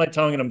the tip of my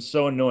tongue, and I'm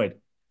so annoyed.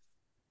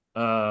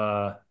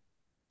 Sam,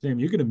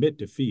 you can admit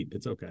defeat.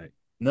 It's okay.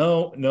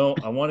 No,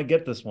 I want to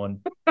get this one.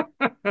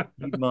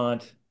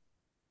 Piedmont.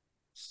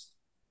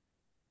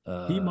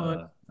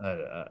 Piedmont.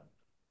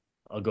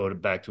 I'll go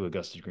back to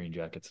Augusta Green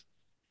Jackets.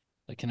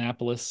 The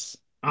Kannapolis.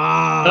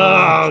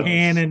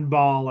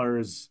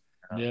 Cannonballers.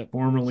 Yep.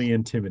 Formerly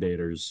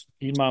Intimidators.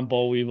 Piedmont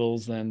Boll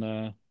Weevils.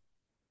 But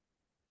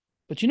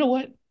you know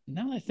what?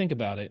 Now that I think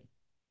about it,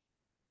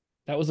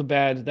 that was a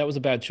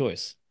bad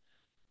choice.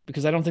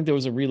 Because I don't think there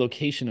was a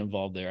relocation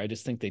involved there. I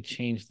just think they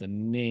changed the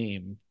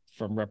name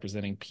from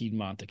representing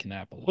Piedmont to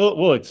Kannapolis.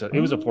 Well, it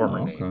was a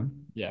former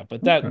name. Yeah,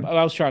 but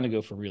I was trying to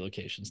go for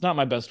relocations. Not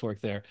my best work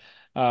there.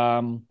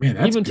 Man,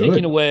 that's even good.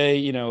 taking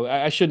away,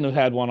 I shouldn't have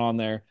had one on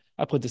there.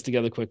 I put this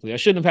together quickly. I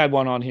shouldn't have had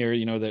one on here,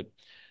 that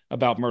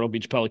about Myrtle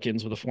Beach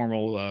Pelicans with a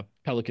formal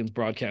Pelicans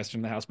broadcaster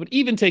in the house. But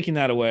even taking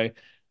that away,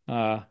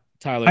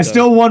 Tyler, I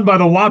still won by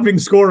the whopping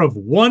score of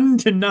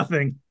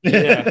 1-0.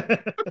 Yeah.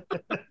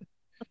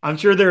 I'm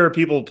sure there are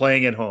people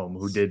playing at home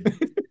who did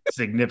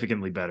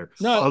significantly better.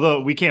 No,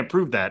 although we can't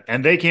prove that,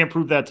 and they can't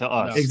prove that to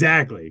us.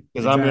 Exactly.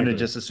 Because I'm going to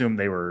just assume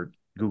they were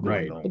Googling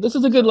Right. them. But this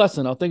is a good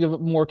lesson. I'll think of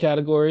more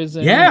categories,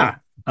 and Yeah.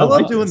 I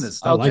love like doing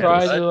this I'll stuff. like try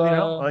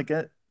this.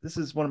 to. This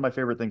is one of my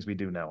favorite things we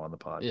do now on the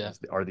pod. Yeah.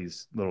 Are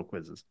these little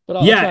quizzes? But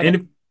I'll Yeah, try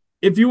and to.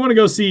 if you want to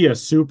go see a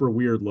super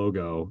weird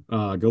logo,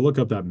 go look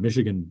up that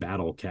Michigan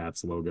Battle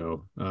Cats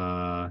logo.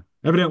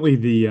 Evidently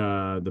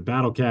the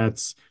Battle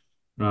Cats,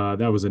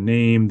 that was a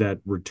name that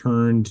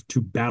returned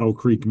to Battle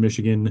Creek,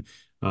 Michigan,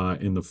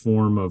 in the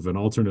form of an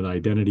alternate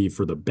identity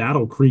for the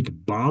Battle Creek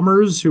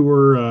Bombers, who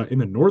were in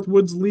the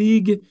Northwoods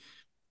League.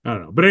 I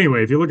don't know, but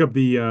anyway, if you look up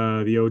the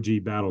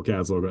OG Battle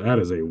Cats logo, that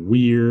is a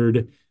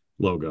weird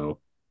logo,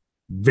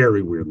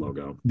 very weird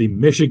logo. The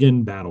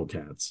Michigan Battle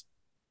Cats.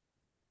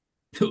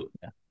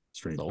 Yeah.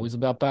 Strange. It's always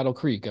about Battle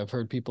Creek. I've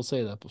heard people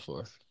say that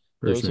before.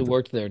 Very Those strange. who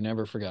worked there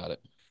never forgot it.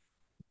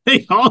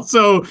 They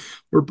also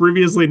were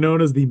previously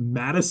known as the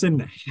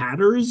Madison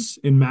Hatters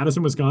in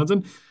Madison,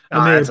 Wisconsin.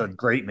 And that's a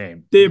great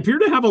name. They appear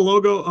to have a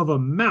logo of a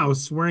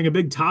mouse wearing a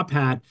big top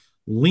hat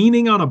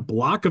leaning on a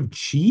block of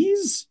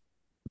cheese,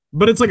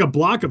 but it's like a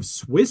block of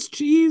Swiss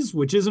cheese,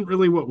 which isn't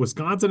really what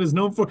Wisconsin is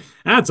known for.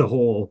 That's a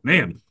whole,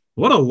 man,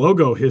 what a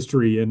logo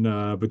history in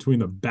between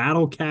the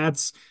Battle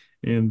Cats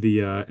and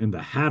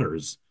the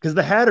Hatters. Because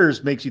the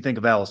Hatters makes you think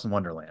of Alice in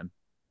Wonderland.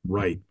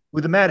 Right.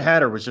 With the Mad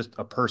Hatter was just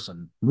a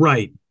person.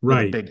 Right. With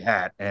a big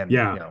hat and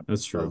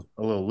that's true.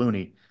 A little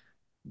loony.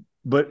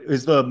 But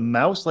is the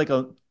mouse like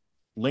a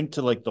link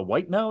to like the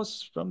White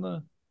Mouse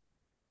from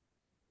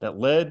that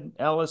led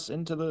Alice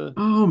into the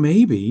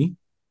maybe.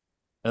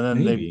 And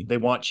then they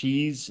want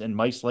cheese and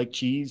mice like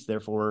cheese,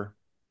 therefore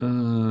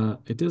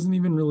it doesn't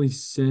even really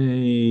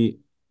say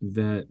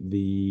that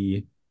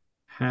the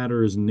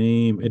Hatter's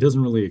name. It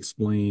doesn't really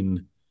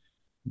explain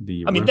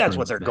the that's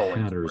what they're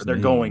going for. They're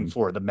going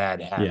for the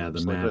Mad Hatters. Yeah,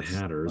 the Mad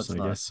Hatters,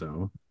 I guess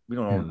so. We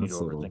don't need to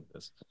overthink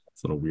this.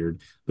 It's a little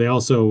weird. They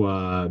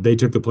also they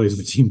took the place of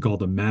a team called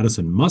the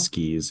Madison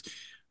Muskies,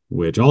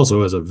 which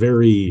also has a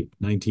very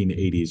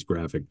 1980s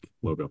graphic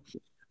logo.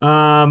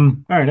 All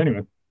right,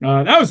 anyway.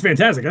 That was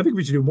fantastic. I think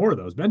we should do more of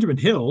those. Benjamin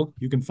Hill,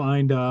 you can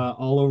find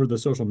all over the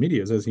social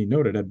medias, as he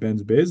noted, at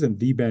Ben's Biz and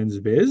the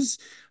Ben's Biz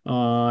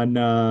on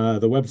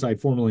the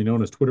website formerly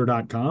known as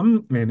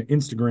twitter.com and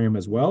Instagram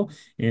as well.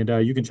 And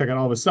you can check out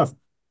all this stuff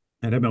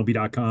at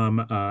MLB.com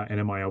and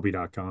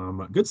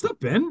MILB.com. Good stuff,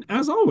 Ben,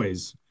 as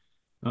always.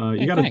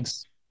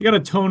 Thanks. You got to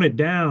tone it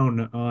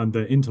down on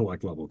the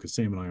intellect level because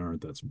Sam and I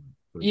aren't that smart.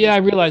 Yeah, I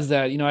realized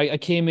that. I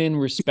came in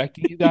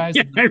respecting you guys.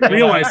 Yeah, I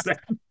realized that.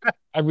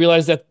 I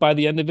realized that by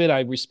the end of it,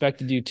 I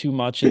respected you too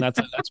much, and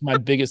that's my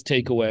biggest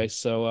takeaway.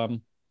 So,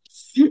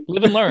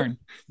 live and learn.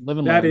 Live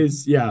and learn. That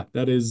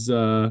is.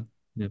 Yeah.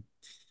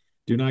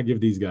 Do not give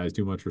these guys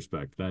too much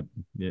respect.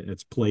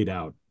 It's played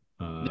out.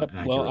 Yep.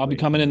 Well, I'll be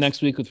coming in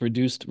next week with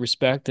reduced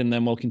respect, and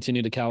then we'll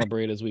continue to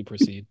calibrate as we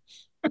proceed.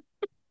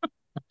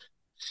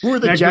 Who are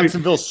the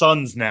Jacksonville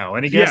Suns now?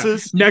 Any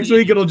guesses? Next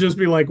week it'll just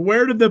be like,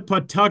 where did the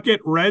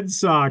Pawtucket Red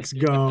Sox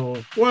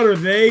go? What are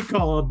they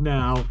called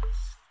now?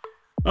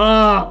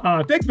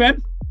 Thanks,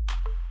 Ben.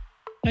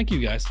 Thank you,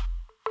 guys.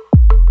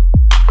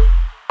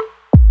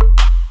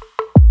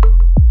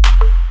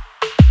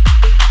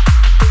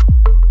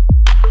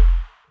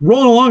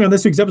 Rolling along on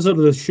this week's episode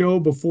of the show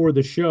before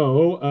the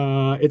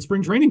show, it's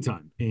spring training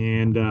time.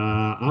 And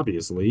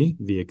obviously,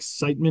 the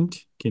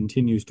excitement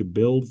continues to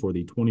build for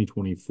the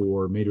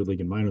 2024 Major League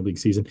and Minor League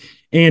season.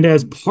 And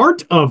as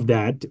part of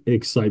that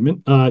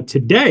excitement,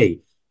 today,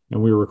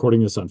 and we were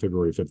recording this on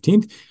February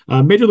 15th,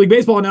 Major League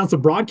Baseball announced a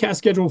broadcast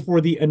schedule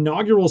for the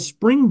inaugural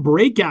spring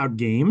breakout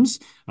games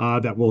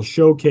that will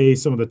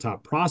showcase some of the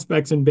top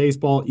prospects in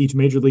baseball. Each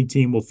Major League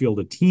team will field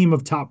a team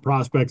of top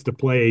prospects to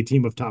play a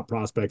team of top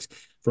prospects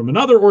from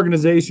another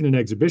organization in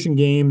exhibition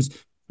games.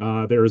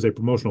 There is a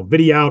promotional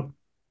video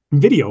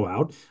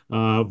out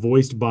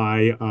voiced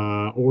by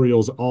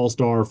Orioles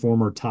all-star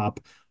former top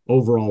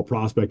overall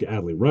prospect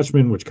Adley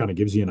Rutschman, which kind of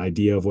gives you an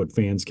idea of what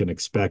fans can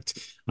expect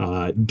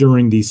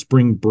during the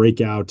spring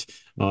breakout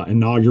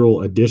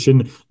inaugural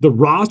edition. The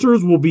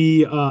rosters will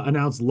be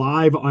announced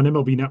live on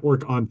MLB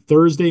Network on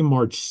Thursday,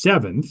 March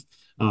 7th.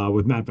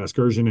 With Matt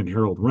Vasgersian and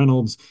Harold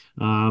Reynolds,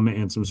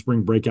 and some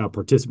spring breakout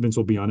participants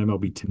will be on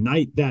MLB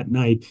Tonight that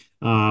night.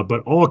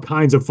 But all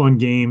kinds of fun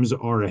games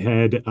are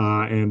ahead,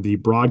 and the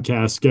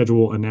broadcast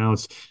schedule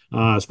announced.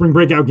 Spring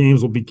breakout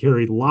games will be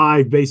carried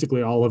live,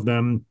 basically all of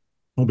them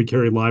will be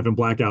carried live and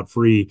blackout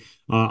free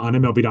on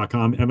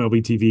MLB.com,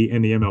 MLB TV,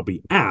 and the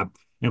MLB app.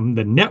 And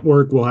the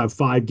network will have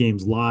 5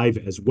 games live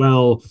as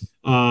well.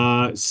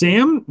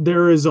 Sam,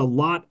 there is a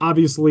lot,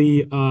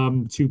 obviously,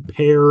 to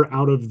pair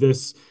out of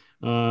this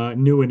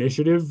new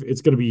initiative.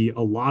 It's going to be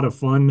a lot of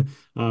fun.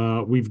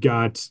 We've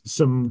got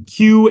some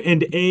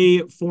Q&A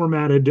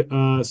formatted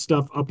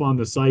stuff up on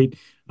the site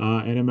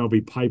and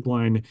MLB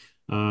Pipeline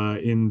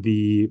in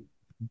the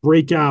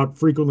breakout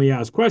frequently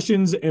asked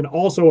questions, and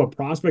also a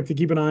prospect to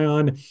keep an eye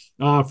on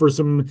for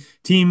some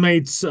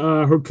teammates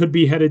who could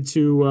be headed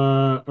to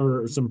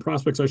or some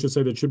prospects, I should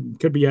say, that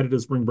could be headed to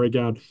spring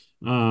breakout.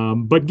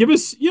 But give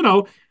us,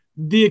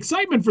 the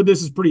excitement for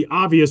this is pretty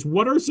obvious.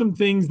 What are some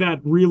things that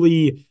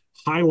really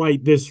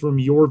highlight this from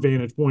your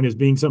vantage point as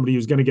being somebody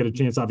who's going to get a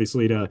chance,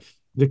 obviously, to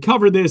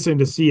cover this and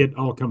to see it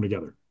all come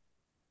together?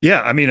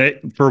 Yeah, I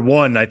mean, for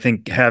one, I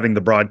think having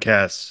the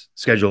broadcast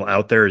schedule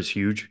out there is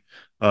huge.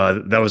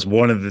 That was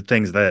one of the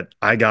things that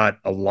I got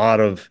a lot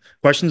of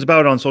questions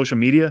about on social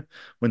media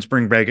when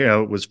spring break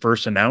was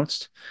first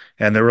announced,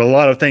 and there were a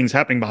lot of things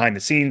happening behind the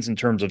scenes in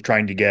terms of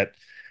trying to get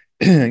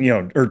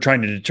or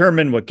trying to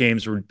determine what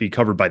games would be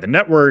covered by the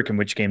network and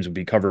which games would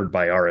be covered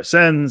by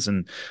RSNs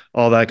and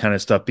all that kind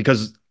of stuff,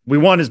 because we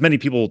want as many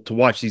people to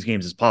watch these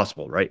games as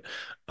possible, right?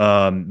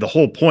 The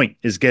whole point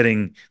is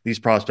getting these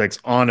prospects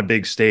on a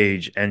big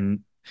stage and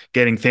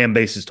getting fan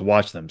bases to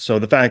watch them. So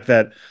the fact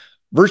that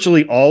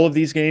virtually all of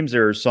these games,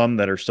 there are some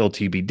that are still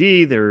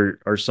TBD, there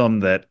are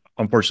some that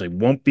unfortunately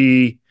won't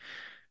be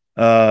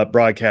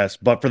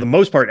broadcast, but for the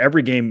most part,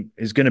 every game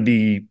is going to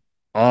be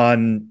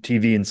on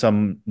TV in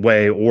some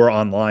way or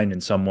online in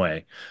some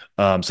way.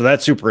 So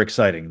that's super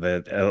exciting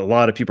that a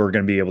lot of people are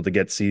going to be able to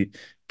get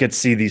to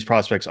see these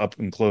prospects up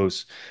and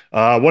close.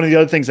 One of the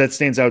other things that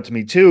stands out to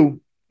me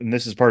too, and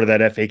this is part of that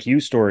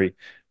FAQ story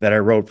that I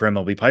wrote for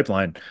MLB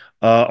Pipeline,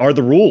 are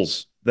the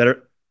rules that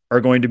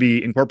are going to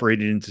be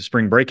incorporated into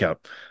spring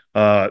breakout.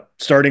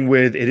 Starting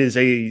with, it is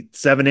a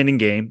 7 inning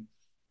game.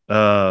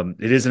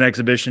 It is an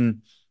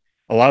exhibition.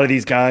 A lot of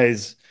these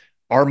guys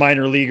are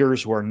minor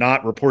leaguers who are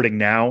not reporting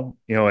now,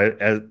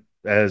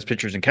 as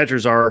pitchers and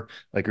catchers are,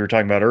 like we were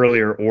talking about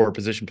earlier, or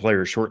position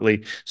players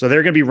shortly. So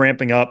they're going to be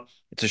ramping up.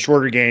 It's a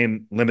shorter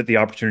game, limit the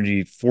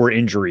opportunity for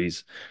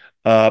injuries.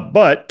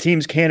 But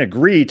teams can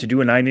agree to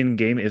do a 9 inning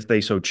game if they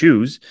so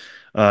choose.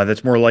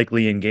 That's more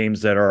likely in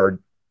games that are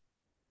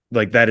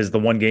like that is the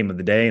one game of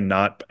the day and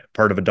not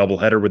part of a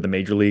doubleheader with the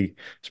major league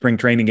spring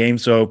training game.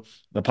 So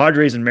the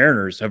Padres and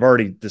Mariners have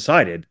already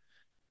decided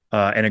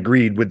and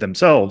agreed with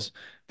themselves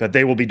that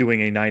they will be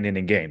doing a 9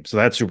 inning game. So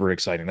that's super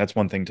exciting. That's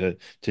one thing to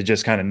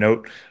just kind of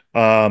note.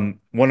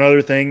 One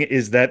other thing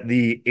is that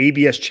the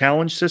ABS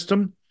challenge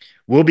system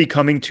will be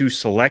coming to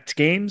select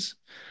games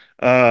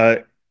uh,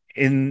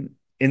 in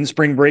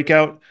spring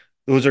breakout.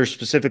 Those are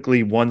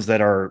specifically ones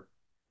that are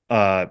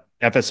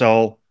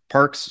FSL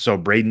parks. So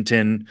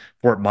Bradenton,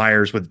 Fort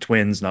Myers with the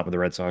Twins, not with the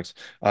Red Sox,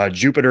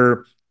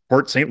 Jupiter,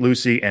 Port St.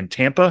 Lucie, and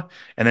Tampa,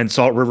 and then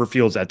Salt River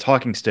Fields at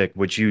Talking Stick,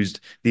 which used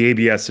the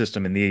ABS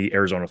system in the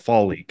Arizona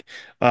Fall League.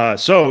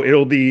 So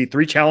it'll be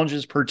 3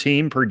 challenges per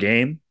team per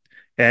game,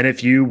 and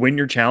if you win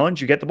your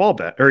challenge, you get the ball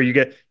back, or you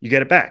get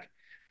it back.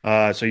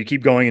 So you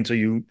keep going until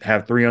you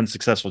have 3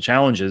 unsuccessful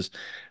challenges.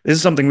 This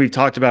is something we've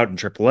talked about in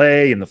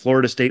AAA, in the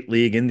Florida State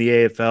League, in the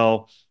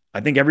AFL.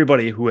 I think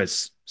everybody who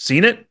has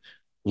seen it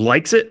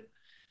likes it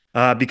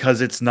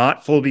because it's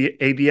not full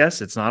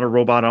ABS. It's not a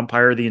robot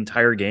umpire the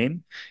entire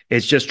game.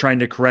 It's just trying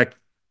to correct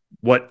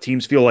what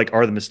teams feel like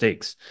are the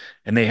mistakes.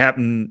 And they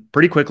happen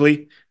pretty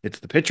quickly. It's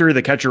the pitcher,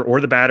 the catcher,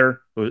 or the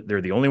batter. They're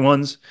the only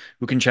ones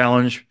who can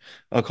challenge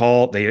a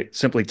call. They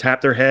simply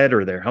tap their head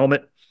or their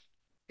helmet.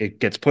 It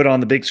gets put on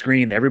the big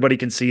screen. Everybody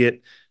can see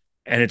it,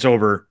 and it's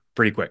over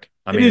pretty quick.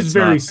 I It mean, is it's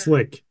very not,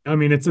 slick. I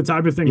mean, it's the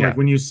type of thing yeah, like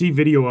when you see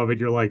video of it,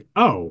 you're like,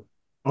 oh,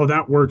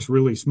 that works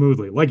really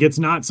smoothly. Like it's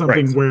not right.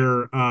 something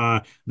where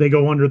they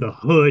go under the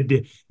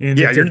hood and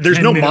Yeah, it's a there's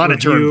 10 no minute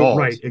monitor review. Right, involved.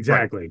 Right.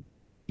 exactly.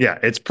 Yeah,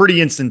 it's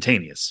pretty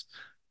instantaneous.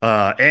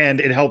 And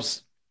it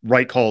helps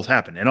right calls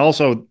happen. And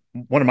also,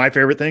 one of my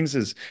favorite things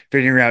is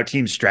figuring out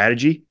team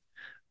strategy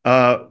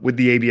with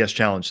the ABS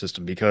challenge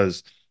system,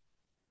 because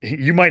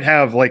you might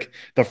have like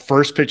the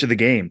first pitch of the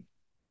game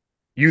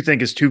you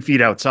think is 2 feet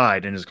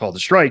outside and is called a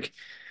strike.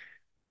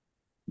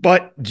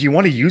 But do you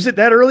want to use it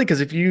that early? Because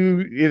if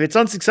it's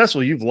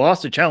unsuccessful, you've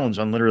lost a challenge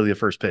on literally the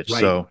first pitch. Right.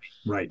 So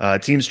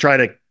Right. teams try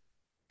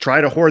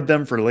to hoard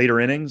them for later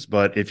innings.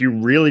 But if you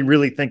really,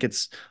 really think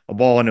it's a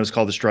ball and it was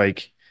called a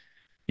strike,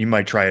 you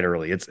might try it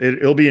early.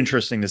 It'll be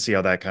interesting to see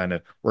how that kind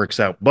of works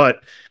out.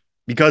 But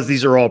because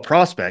these are all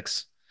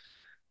prospects,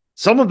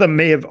 some of them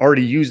may have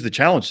already used the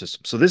challenge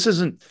system. So this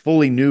isn't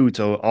fully new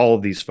to all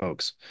of these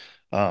folks.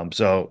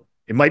 So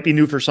it might be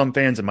new for some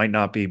fans. It might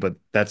not be, but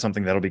that's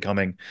something that'll be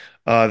coming.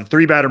 The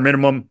 3 batter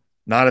minimum,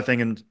 not a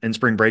thing in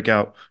spring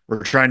breakout.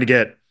 We're trying to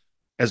get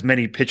as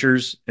many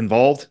pitchers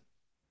involved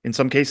in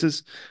some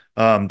cases.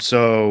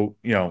 So,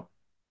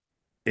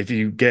 if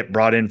you get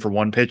brought in for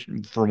one pitch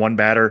for one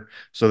batter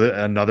so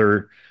that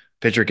another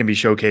pitcher can be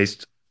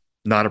showcased,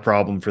 not a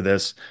problem for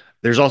this.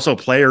 There's also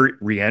player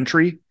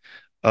reentry,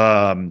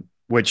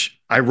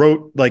 which I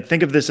wrote, like,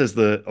 think of this as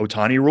the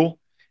Otani rule.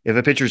 If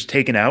a pitcher's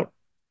taken out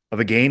of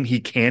a game, he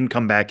can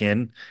come back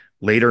in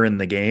later in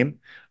the game.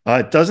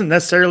 It doesn't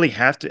necessarily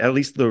have to, at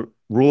least the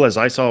rule as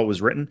I saw it was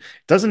written,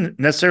 doesn't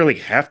necessarily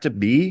have to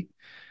be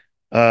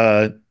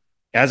uh,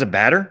 as a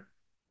batter,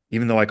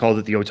 even though I called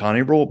it the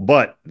Otani rule.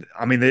 But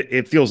I mean,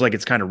 it feels like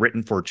it's kind of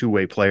written for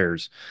two-way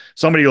players.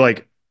 Somebody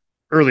like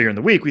earlier in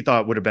the week, we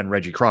thought would have been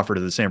Reggie Crawford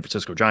of the San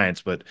Francisco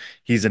Giants, but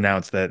he's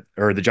announced that,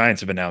 or the Giants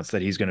have announced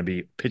that he's going to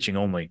be pitching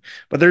only.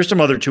 But there's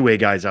some other two-way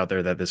guys out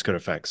there that this could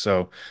affect.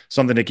 So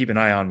something to keep an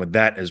eye on with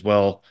that as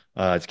well.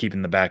 To keep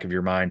in the back of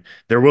your mind.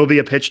 There will be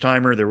a pitch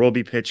timer. There will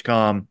be pitch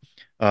calm.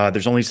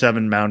 There's only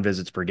 7 mound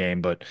visits per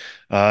game, but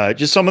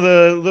just some of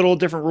the little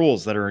different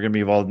rules that are going to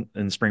be involved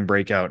in spring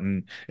breakout.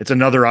 And it's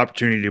another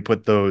opportunity to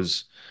put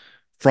those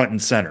front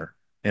and center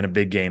in a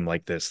big game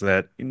like this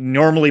that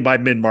normally by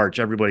mid-March,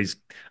 everybody's,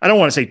 I don't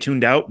want to say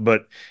tuned out,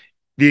 but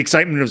the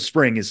excitement of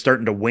spring is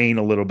starting to wane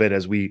a little bit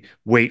as we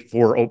wait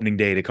for opening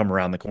day to come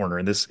around the corner.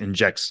 And this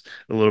injects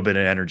a little bit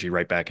of energy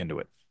right back into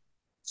it.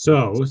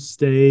 So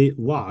stay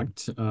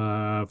locked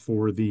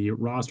for the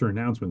roster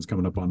announcements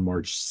coming up on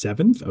March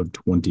 7th of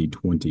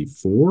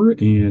 2024.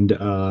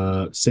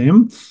 And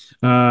Sam,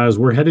 as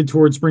we're headed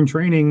towards spring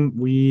training,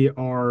 we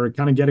are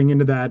kind of getting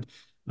into that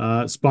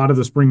spot of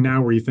the spring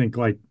now where you think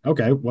like,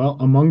 okay, well,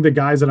 among the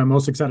guys that I'm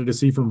most excited to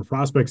see from a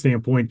prospect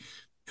standpoint,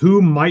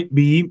 who might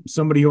be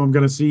somebody who I'm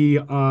going to see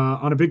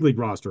on a big league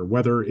roster,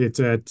 whether it's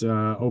at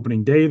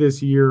opening day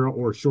this year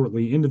or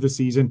shortly into the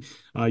season.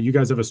 You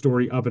guys have a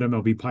story up at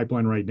MLB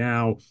Pipeline right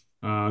now.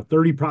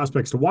 30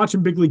 prospects to watch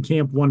in big league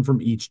camp, one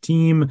from each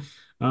team.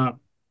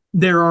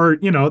 There are,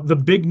 the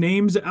big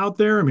names out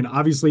there. I mean,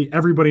 obviously,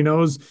 everybody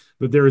knows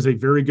that there is a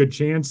very good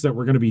chance that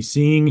we're going to be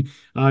seeing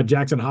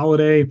Jackson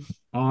Holliday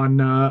on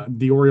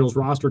the Orioles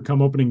roster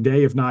come opening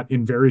day, if not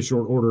in very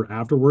short order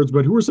afterwards.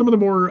 But who are some of the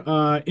more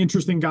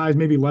interesting guys,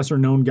 maybe lesser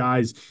known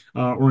guys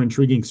or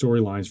intriguing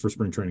storylines for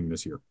spring training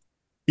this year?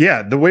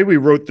 Yeah, the way we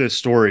wrote this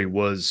story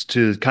was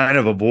to kind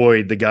of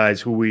avoid the guys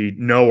who we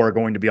know are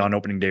going to be on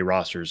opening day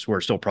rosters who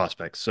are still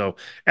prospects. So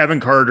Evan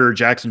Carter,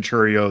 Jackson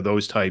Churio,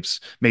 those types,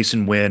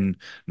 Mason Wynn,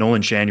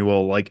 Nolan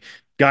Shanuel, like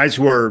guys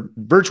who are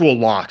virtual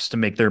locks to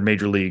make their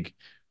major league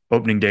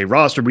opening day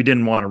roster. We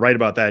didn't want to write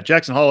about that.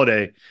 Jackson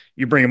Holliday,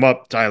 you bring him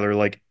up, Tyler,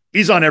 like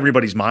he's on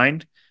everybody's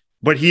mind,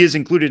 but he is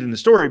included in the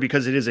story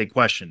because it is a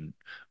question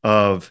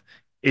of,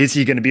 is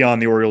he going to be on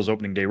the Orioles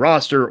opening day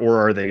roster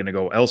or are they going to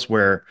go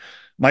elsewhere?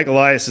 Mike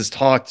Elias has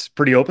talked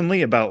pretty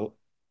openly about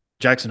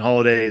Jackson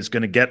Holliday is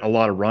going to get a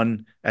lot of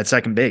run at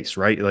second base,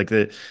 right? Like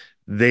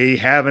they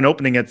have an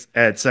opening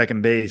at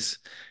second base.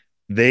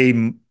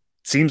 They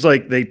seems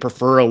like they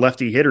prefer a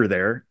lefty hitter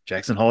there.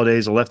 Jackson Holliday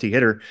is a lefty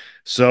hitter,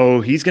 so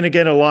he's going to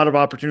get a lot of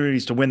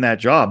opportunities to win that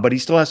job, but he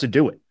still has to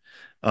do it.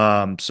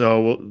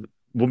 So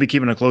we'll be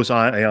keeping a close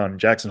eye on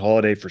Jackson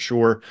Holliday for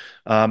sure.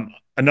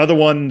 Another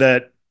one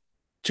that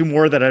two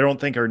more that I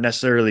don't think are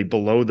necessarily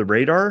below the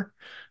radar,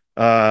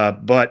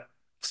 but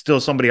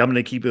still somebody I'm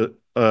going to keep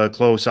a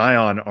close eye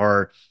on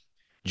are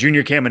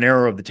Junior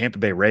Caminero of the Tampa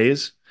Bay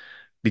Rays,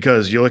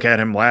 because you look at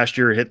him last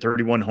year, hit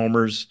 31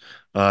 homers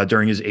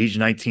during his age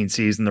 19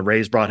 season. The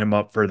Rays brought him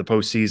up for the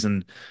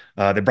postseason.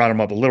 They brought him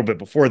up a little bit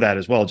before that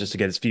as well, just to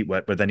get his feet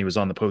wet, but then he was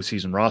on the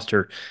postseason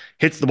roster.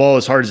 Hits the ball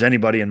as hard as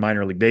anybody in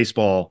minor league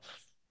baseball.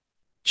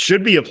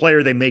 Should be a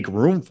player they make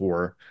room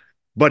for,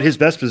 but his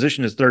best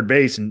position is third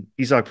base, and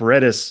Isaac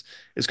Paredes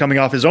is coming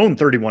off his own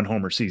 31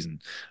 homer season.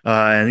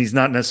 And he's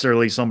not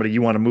necessarily somebody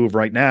you want to move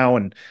right now.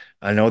 And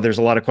I know there's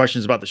a lot of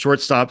questions about the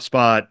shortstop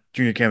spot.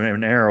 Junior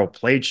Caminero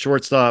played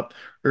shortstop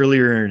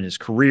earlier in his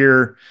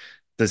career.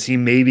 Does he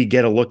maybe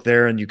get a look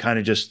there and you kind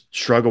of just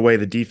shrug away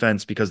the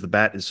defense because the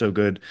bat is so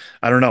good?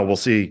 I don't know. We'll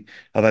see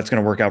how that's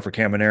going to work out for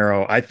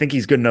Caminero. I think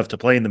he's good enough to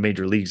play in the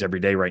major leagues every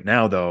day right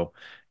now, though.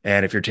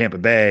 And if you're Tampa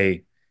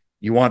Bay,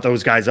 you want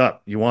those guys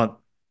up. You want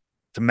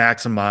to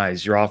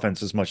maximize your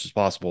offense as much as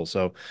possible.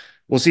 So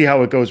we'll see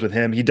how it goes with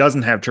him. He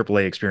doesn't have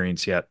AAA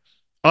experience yet.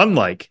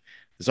 Unlike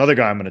this other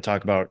guy I'm going to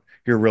talk about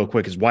here real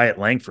quick is Wyatt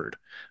Langford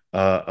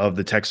of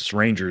the Texas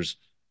Rangers,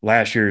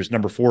 last year's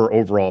 #4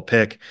 overall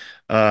pick.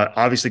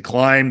 Obviously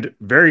climbed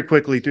very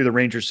quickly through the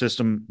Rangers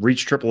system,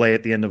 reached AAA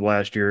at the end of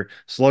last year,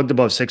 slugged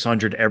above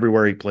 600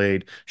 everywhere he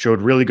played,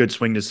 showed really good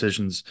swing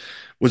decisions,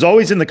 was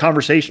always in the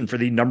conversation for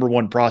the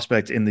 #1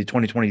 prospect in the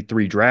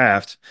 2023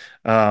 draft.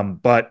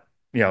 But,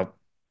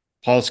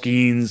 Paul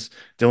Skeens,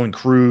 Dylan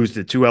Cruz,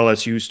 the 2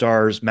 LSU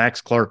stars,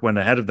 Max Clark went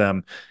ahead of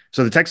them.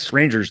 So the Texas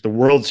Rangers, the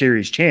World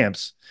Series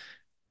champs,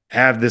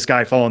 have this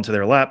guy fall into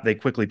their lap. They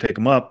quickly pick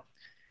him up.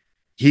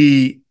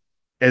 He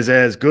is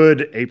as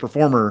good a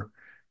performer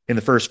in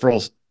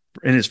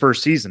his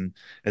first season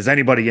as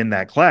anybody in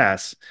that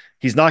class.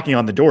 He's knocking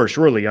on the door,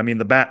 surely. I mean,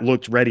 the bat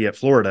looked ready at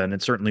Florida, and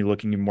it's certainly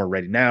looking even more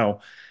ready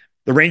now.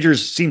 The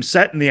Rangers seem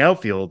set in the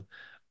outfield.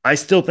 I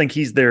still think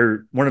he's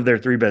one of their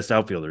 3 best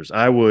outfielders.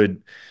 I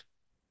would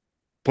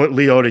put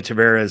Leody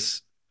Taveras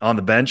on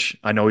the bench.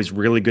 I know he's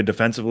really good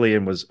defensively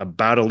and was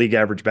about a league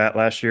average bat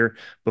last year,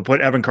 but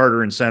put Evan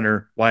Carter in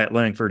center, Wyatt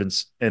Langford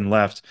in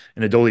left,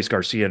 and Adolis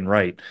Garcia in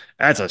right.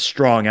 That's a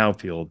strong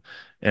outfield.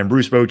 And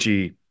Bruce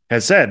Bochy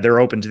has said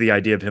they're open to the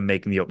idea of him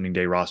making the opening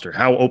day roster.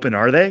 How open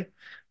are they?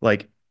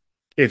 Like,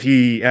 if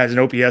he has an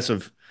OPS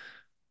of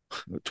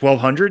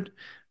 1,200,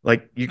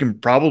 like you can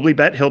probably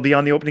bet he'll be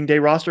on the opening day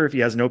roster. If he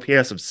has an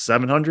OPS of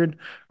 700,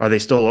 are they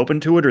still open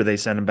to it or they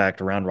send him back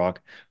to Round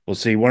Rock? We'll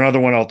see. One other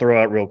one I'll throw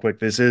out real quick.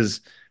 This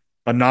is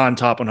a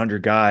non-top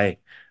 100 guy,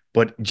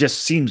 but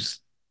just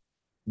seems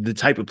the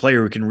type of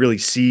player who can really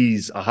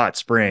seize a hot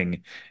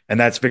spring, and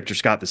that's Victor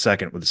Scott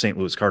II with the St.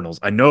 Louis Cardinals.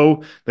 I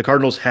know the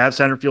Cardinals have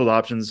center field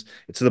options.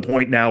 It's to the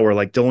point now where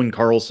like Dylan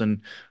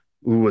Carlson,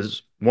 who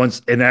was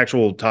once an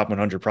actual top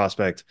 100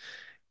 prospect,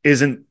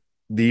 isn't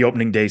the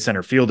opening day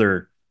center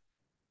fielder,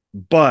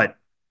 but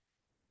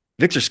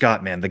Victor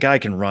Scott, man, the guy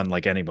can run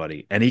like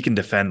anybody and he can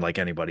defend like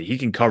anybody. He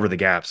can cover the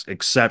gaps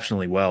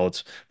exceptionally well.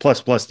 It's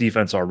plus plus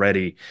defense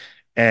already.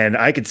 And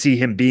I could see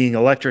him being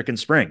electric in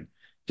spring,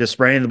 just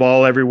spraying the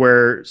ball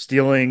everywhere,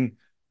 stealing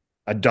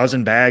a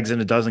dozen bags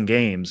in a dozen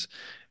games.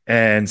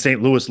 And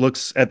St. Louis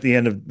looks at the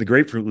end of the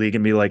Grapefruit League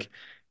and be like,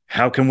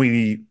 how can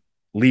we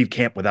leave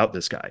camp without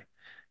this guy?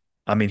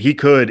 I mean, he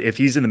could, if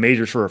he's in the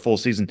majors for a full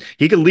season,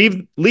 he could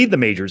lead the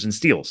majors in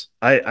steals.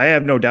 I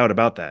have no doubt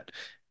about that.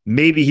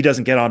 Maybe he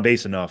doesn't get on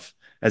base enough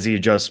as he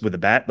adjusts with the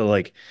bat, but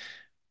like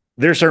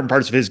there are certain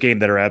parts of his game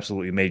that are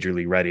absolutely major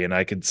league ready, and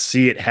I could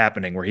see it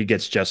happening where he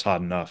gets just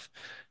hot enough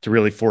to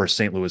really force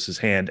St. Louis's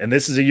hand. And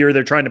this is a year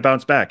they're trying to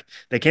bounce back.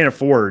 They can't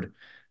afford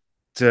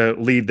to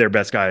leave their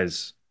best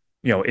guys,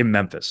 in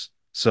Memphis.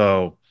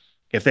 So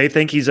if they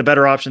think he's a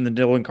better option than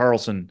Dylan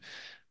Carlson,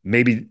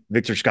 maybe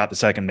Victor Scott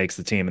II makes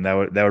the team, and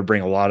that would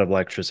bring a lot of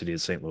electricity to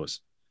St. Louis.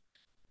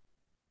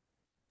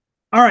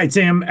 All right,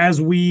 Sam, as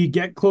we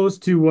get close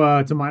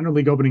to minor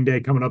league opening day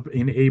coming up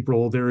in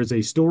April, there is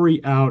a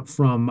story out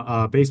from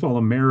Baseball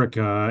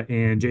America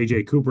and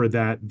JJ Cooper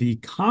that the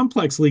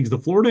complex leagues, the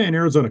Florida and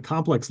Arizona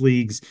complex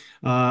leagues,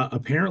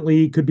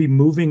 apparently could be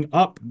moving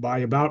up by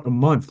about a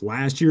month.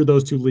 Last year,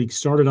 those two leagues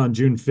started on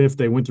June 5th.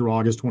 They went through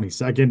August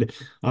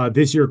 22nd.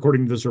 This year,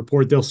 according to this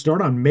report, they'll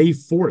start on May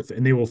 4th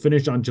and they will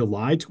finish on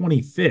July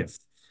 25th.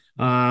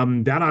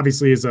 That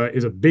obviously is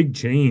a big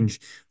change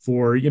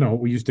for,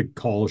 we used to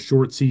call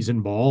short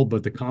season ball,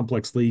 but the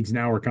complex leagues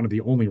now are kind of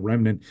the only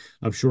remnant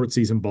of short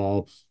season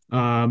ball.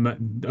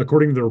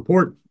 According to the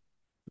report,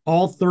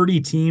 all 30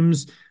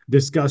 teams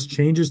discussed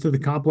changes to the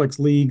complex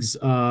leagues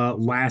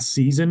last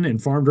season,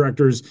 and farm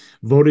directors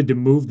voted to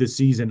move the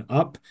season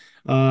up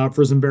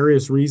for some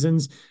various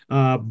reasons.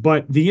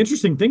 But the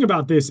interesting thing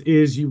about this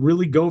is you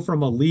really go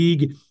from a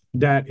league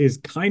that is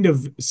kind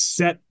of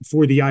set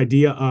for the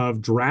idea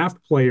of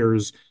draft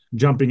players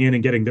jumping in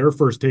and getting their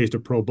first taste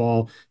of pro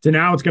ball to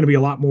now it's going to be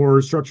a lot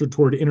more structured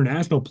toward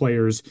international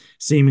players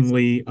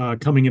seemingly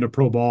coming into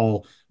pro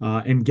ball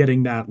and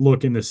getting that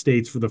look in the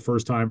States for the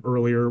first time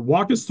earlier.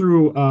 Walk us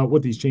through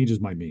what these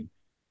changes might mean.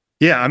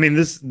 Yeah, I mean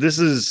this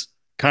is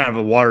kind of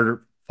a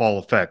waterfall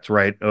effect,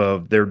 right?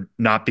 Of there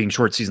not being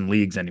short season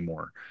leagues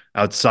anymore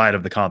outside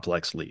of the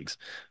complex leagues.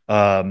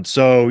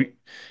 So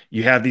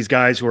you have these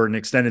guys who are in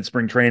extended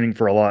spring training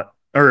for a lot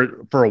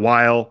or for a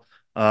while.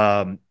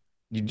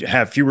 You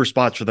have fewer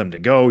spots for them to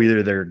go.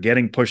 Either they're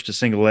getting pushed to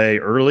single A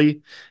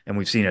early, and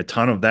we've seen a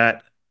ton of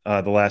that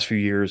the last few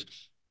years,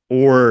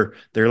 or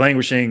they're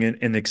languishing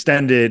in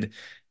extended.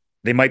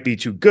 They might be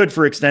too good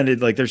for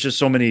extended. Like there's just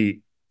so many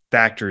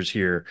factors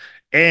here.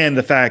 And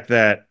the fact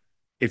that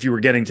if you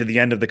were getting to the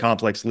end of the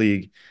complex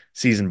league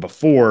season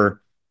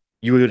before,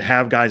 you would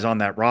have guys on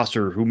that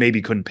roster who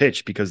maybe couldn't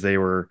pitch because they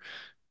were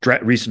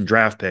recent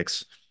draft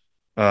picks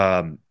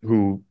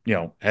who,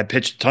 had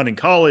pitched a ton in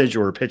college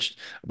or pitched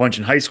a bunch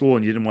in high school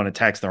and you didn't want to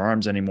tax their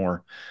arms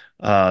anymore.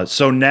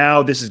 So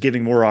now this is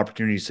giving more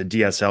opportunities to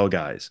DSL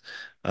guys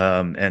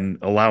and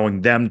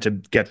allowing them to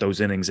get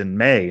those innings in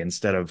May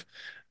instead of,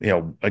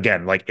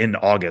 again, like in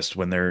August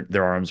when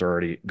their arms are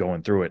already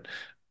going through it.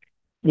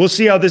 We'll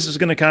see how this is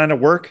going to kind of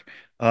work.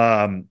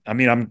 I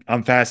mean,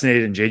 I'm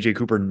fascinated, and JJ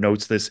Cooper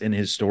notes this in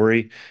his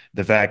story,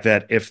 the fact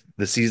that if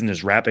the season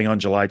is wrapping on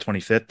July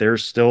 25th,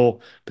 there's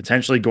still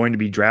potentially going to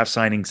be draft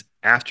signings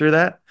after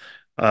that.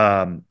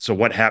 So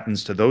what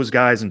happens to those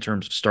guys in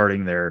terms of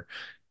starting their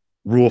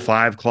Rule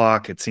 5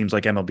 clock? It seems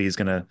like MLB is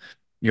going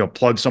to,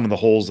 plug some of the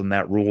holes in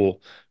that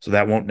rule, so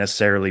that won't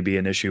necessarily be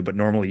an issue. But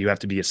normally you have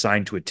to be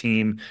assigned to a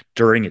team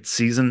during its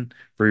season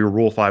for your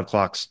Rule 5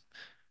 clocks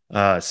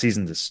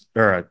season to,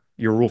 or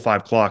your Rule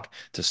 5 clock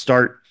to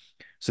start.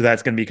 So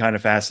that's going to be kind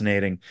of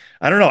fascinating.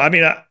 I don't know. I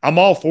mean, I'm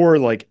all for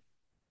like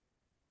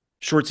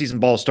short season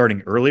ball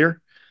starting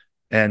earlier.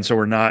 And so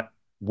we're not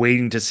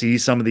waiting to see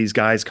some of these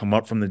guys come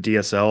up from the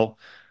DSL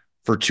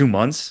for 2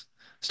 months.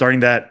 Starting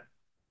that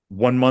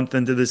 1 month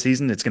into the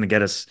season, it's going to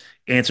get us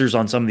answers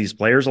on some of these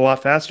players a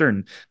lot faster.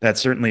 And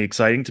that's certainly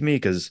exciting to me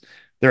because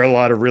there are a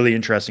lot of really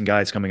interesting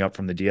guys coming up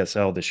from the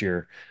DSL this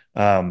year.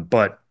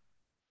 But,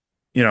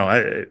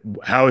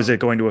 how is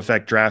it going to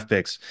affect draft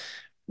picks?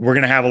 We're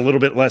going to have a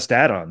little bit less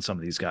data on some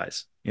of these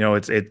guys.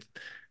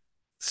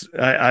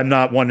 I'm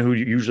not one who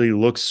usually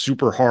looks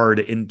super hard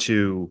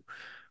into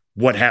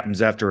what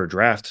happens after a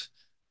draft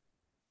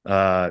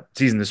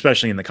season,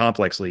 especially in the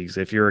complex leagues.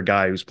 If you're a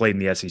guy who's played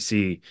in the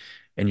SEC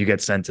and you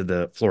get sent to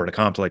the Florida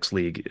Complex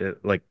League,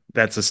 like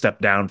that's a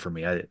step down for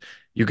me.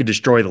 You could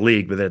destroy the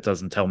league, but that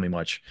doesn't tell me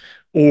much.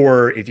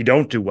 Or if you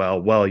don't do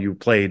well, you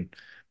played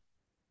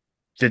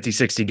 50,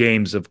 60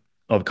 games of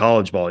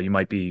college ball, you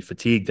might be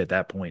fatigued at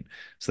that point.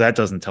 So that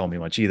doesn't tell me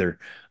much either.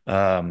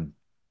 There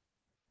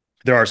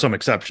are some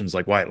exceptions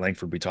like Wyatt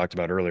Langford we talked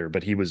about earlier,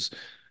 but he was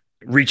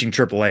reaching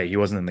AAA. He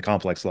wasn't in the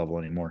complex level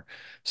anymore.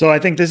 So I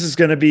think this is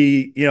going to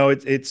be,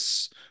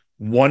 it's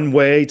one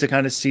way to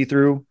kind of see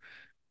through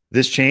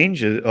this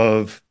change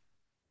of,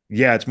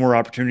 yeah, it's more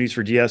opportunities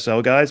for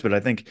DSL guys, but I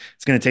think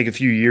it's going to take a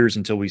few years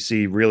until we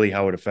see really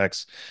how it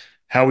affects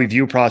how we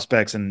view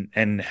prospects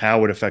and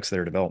how it affects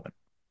their development.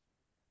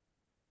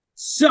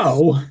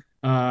 So,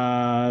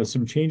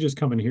 some changes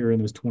coming here in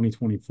this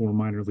 2024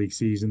 minor league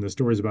season. The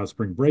stories about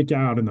spring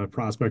breakout and the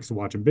prospects to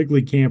watch in big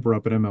league camp are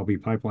up at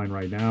MLB Pipeline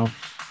right now.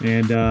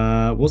 And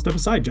we'll step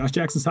aside. Josh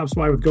Jackson stops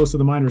by with Ghosts of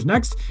the Minors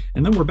next.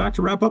 And then we're back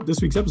to wrap up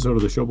this week's episode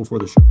of the show before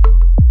the show.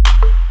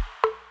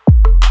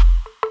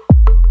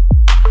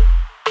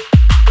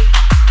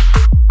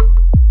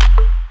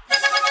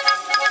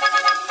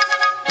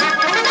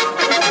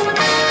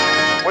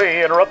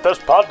 We interrupt this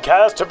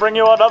podcast to bring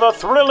you another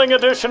thrilling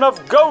edition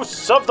of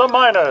Ghosts of the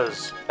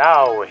Minors.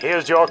 Now,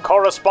 here's your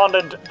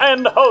correspondent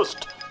and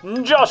host,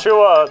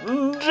 Joshua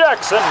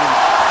Jackson.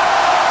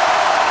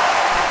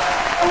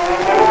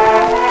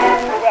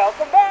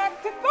 Welcome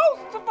back to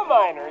Ghosts of the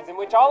Minors, in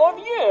which all of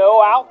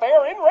you out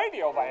there in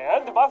Radio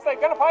Land must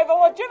identify the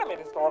legitimate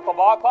historical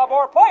ball club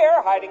or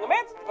player hiding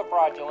amidst the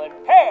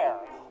fraudulent pair.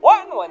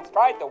 One once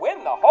tried to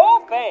win the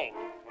whole thing.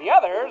 The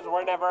others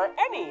were never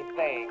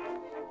anything.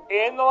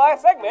 In the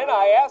last segment,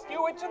 I asked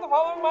you which of the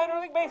following minor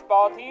league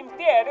baseball teams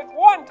did at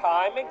one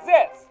time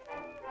exist.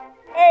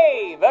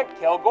 A. The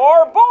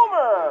Kilgore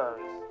Boomers.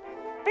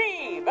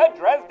 B. The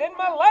Dresden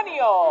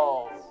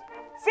Millennials.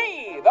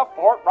 C. The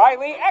Fort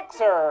Riley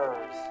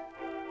Xers.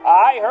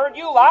 I heard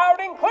you loud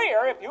and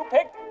clear if you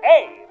picked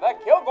A. The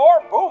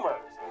Kilgore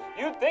Boomers.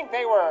 You'd think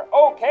they were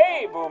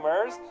okay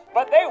boomers,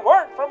 but they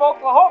weren't from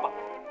Oklahoma.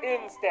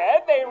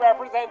 Instead, they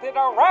represented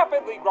a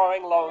rapidly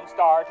growing Lone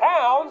Star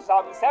town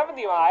some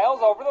 70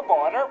 miles over the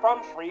border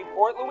from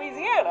Shreveport,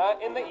 Louisiana,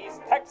 in the East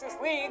Texas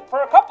League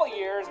for a couple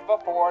years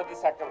before the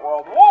Second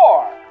World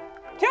War.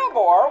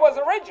 Kilgore was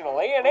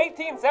originally an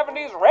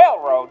 1870s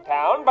railroad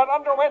town, but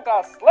underwent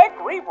a slick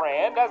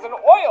rebrand as an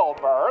oil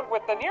burg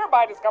with the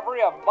nearby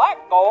discovery of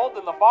black gold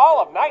in the fall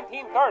of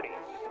 1930.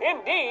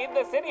 Indeed,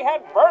 the city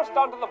had burst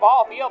onto the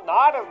ball field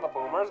not as the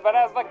Boomers, but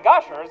as the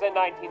Gushers in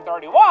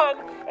 1931,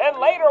 and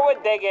later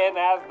would dig in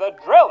as the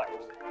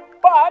Drillers.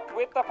 But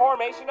with the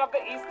formation of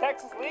the East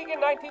Texas League in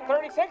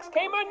 1936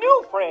 came a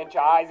new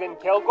franchise in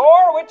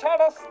Kilgore, which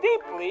had a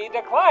steeply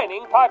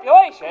declining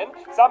population.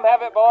 Some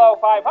have it below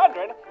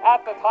 500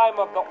 at the time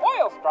of the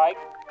oil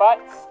strike, but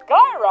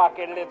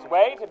skyrocketed its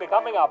way to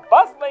becoming a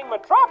bustling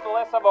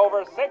metropolis of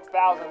over 6,000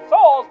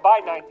 souls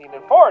by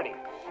 1940.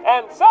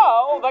 And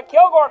so, the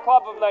Kilgore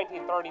Club of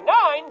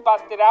 1939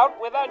 busted out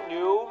with a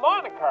new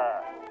moniker,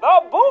 the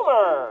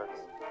Boomers.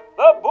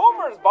 The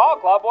Boomers Ball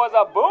Club was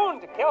a boon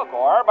to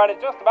Kilgore, but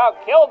it just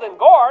about killed and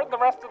gored the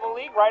rest of the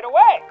league right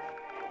away.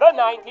 The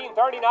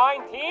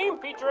 1939 team,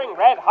 featuring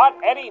red-hot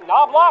Eddie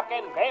Knobloch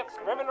and Vance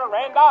Scrivener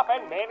Randolph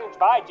and managed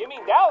by Jimmy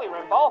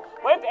Dalrymple,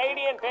 went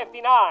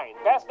 80-59,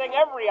 besting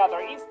every other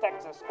East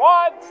Texas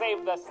squad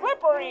save the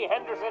slippery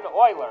Henderson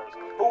Oilers,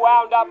 who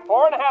wound up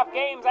 4.5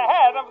 games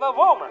ahead of the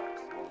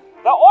Boomers.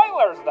 The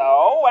Oilers,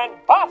 though,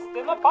 went bust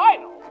in the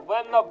finals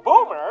when the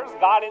Boomers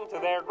got into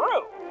their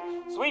groove,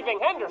 sweeping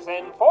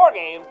Henderson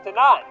 4-0.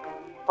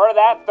 For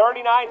that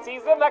 39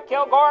 season, the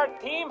Kilgore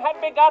team had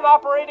begun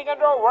operating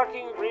under a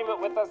working agreement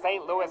with the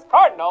St. Louis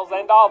Cardinals,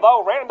 and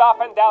although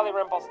Randolph and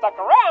Dalrymple stuck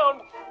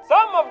around,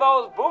 some of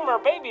those Boomer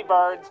baby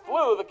birds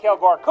flew the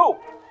Kilgore coop.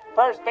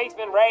 First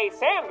baseman Ray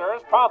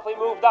Sanders promptly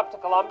moved up to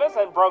Columbus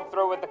and broke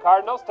through with the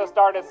Cardinals to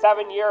start a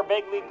 7-year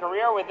big league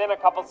career within a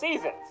couple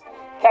seasons.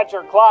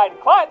 Catcher Clyde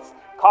Klutz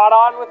caught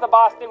on with the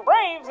Boston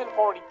Braves in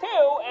 42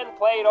 and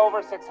played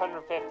over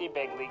 650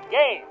 big league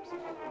games.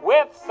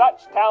 With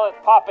such talent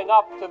popping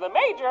up to the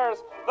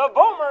majors, the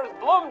Boomers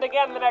bloomed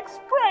again the next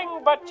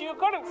spring, but you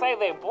couldn't say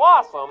they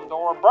blossomed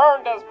or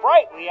burned as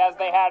brightly as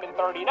they had in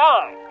 39.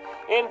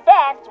 In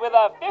fact, with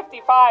a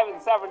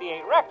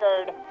 55-78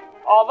 record,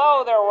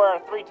 although there were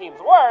 3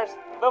 teams worse,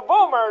 the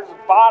Boomers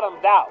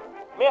bottomed out,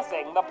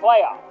 missing the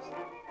playoffs.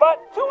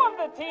 But 2 of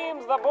the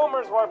teams the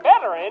Boomers were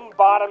better in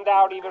bottomed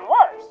out even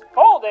worse,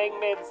 folding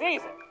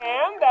mid-season.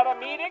 And at a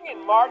meeting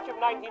in March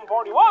of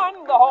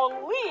 1941, the whole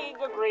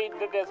league agreed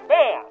to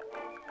disband.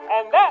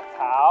 And that's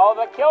how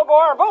the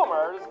Kilgore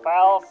Boomers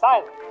fell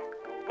silent.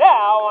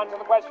 Now, on to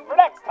the question for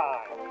next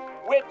time.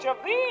 Which of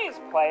these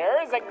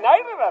players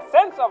ignited a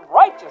sense of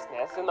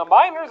righteousness in the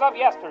miners of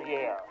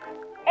yesteryear?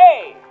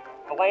 A.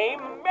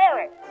 Flame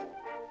Merritt.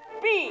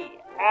 B.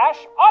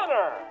 Ash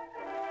Honor.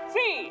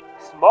 C.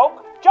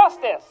 Smoke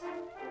Justice.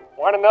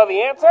 Want to know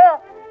the answer?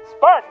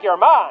 Spark your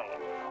mind.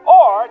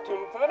 Or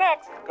tune to the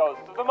next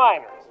Ghost of the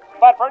Minors.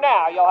 But for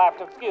now, you'll have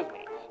to excuse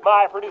me.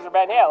 My producer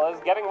Ben Hill is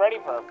getting ready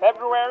for a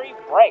February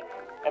break,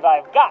 and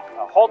I've got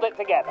to hold it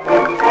together.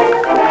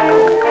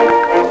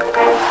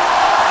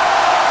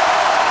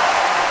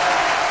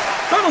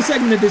 Final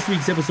segment of this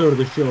week's episode of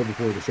the show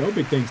before the show.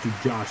 Big thanks to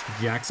Josh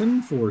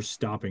Jackson for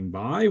stopping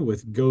by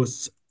with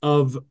Ghosts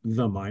of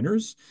the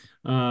Minors.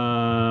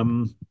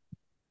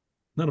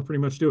 That'll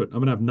pretty much do it. I'm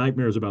gonna have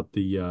nightmares about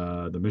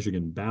the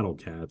Michigan Battle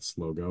Cats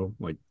logo,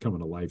 like coming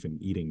to life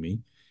and eating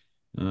me.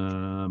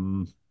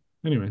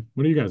 Anyway,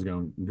 what are you guys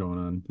going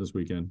on this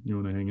weekend? You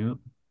want to hang out?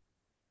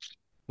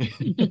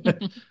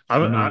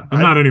 I'm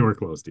not anywhere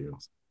close to you.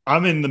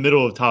 I'm in the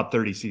middle of top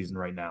 30 season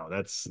right now.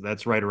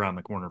 That's right around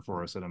the corner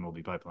for us at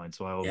MLB Pipeline.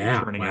 So I will be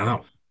turning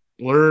out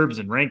blurbs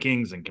and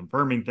rankings and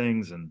confirming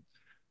things, and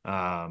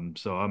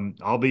so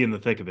I'll be in the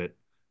thick of it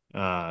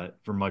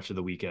for much of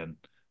the weekend.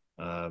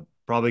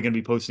 Probably going to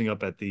be posting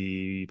up at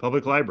the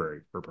public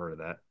library for part of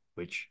that,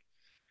 which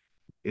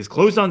is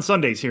closed on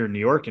Sundays here in New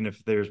York. And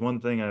if there's one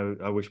thing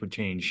I wish would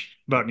change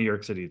about New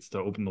York City, it's to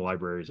open the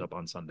libraries up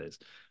on Sundays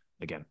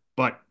again.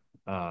 But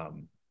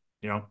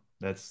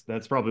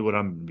that's probably what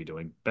I'm going to be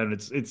doing. Ben,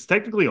 it's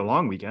technically a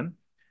long weekend.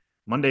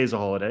 Monday is a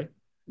holiday.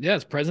 Yeah,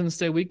 it's President's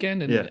Day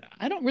weekend, and Yeah.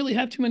 I don't really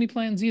have too many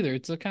plans either.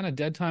 It's a kind of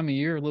dead time of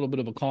year, a little bit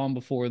of a calm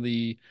before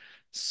the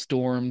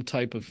storm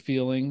type of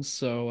feelings.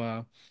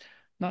 So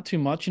not too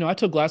much. I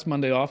took last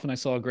Monday off and I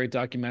saw a great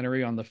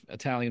documentary on the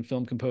Italian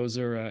film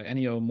composer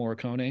Ennio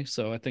Morricone.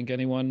 So I think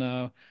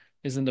anyone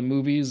is into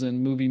movies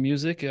and movie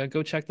music,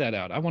 go check that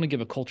out. I want to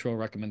give a cultural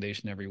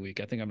recommendation every week.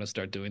 I think I'm going to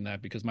start doing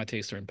that because my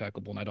tastes are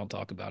impeccable and I don't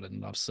talk about it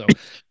enough. So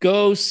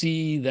go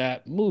see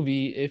that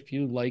movie if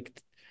you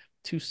like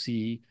to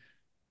see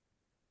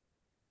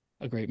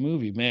a great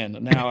movie, man.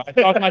 Now I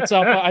talked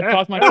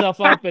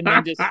myself up and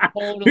then just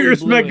totally We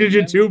respected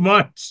you too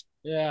much.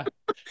 Yeah.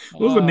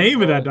 What was the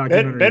name of that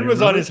documentary? Ben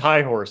was on his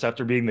high horse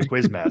after being the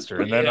quiz master,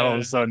 and then all of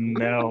Yeah. a sudden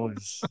now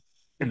is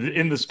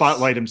in the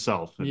spotlight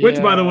himself. Yeah.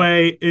 Which, by the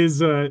way,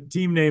 is a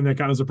team name that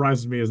kind of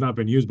surprises me has not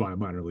been used by a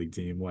minor league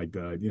team like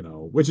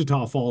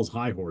Wichita Falls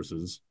High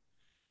Horses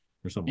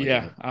or something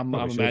like that. I'm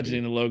Probably should be.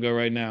 imagining the logo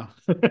right now.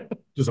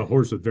 Just a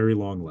horse with very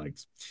long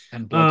legs.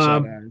 And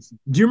bloodshot eyes.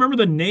 Do you remember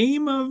the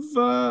name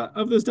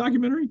of this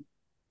documentary?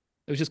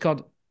 It was just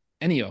called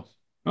Ennio.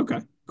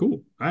 Okay,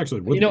 cool. I actually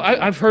would.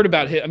 I've heard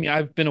about him. I mean,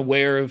 I've been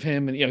aware of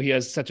him, and he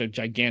has such a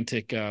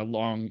gigantic,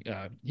 long.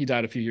 He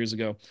died a few years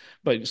ago,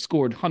 but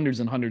scored hundreds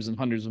and hundreds and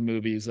hundreds of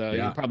movies.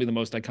 Probably the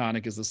most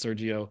iconic is the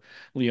Sergio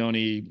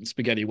Leone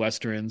spaghetti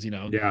westerns.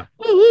 Yeah.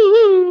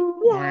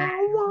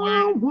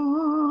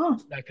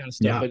 That kind of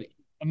stuff. Yeah. But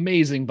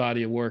amazing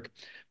body of work.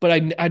 But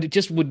I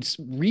just would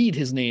read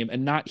his name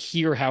and not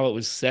hear how it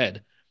was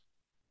said.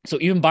 So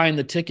even buying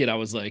the ticket, I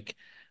was like,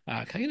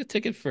 can I get a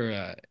ticket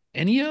for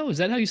Ennio? Is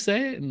that how you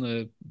say it? And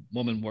the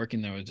woman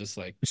working there was just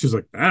like, she's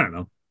like, I don't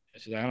know.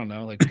 She's like, I don't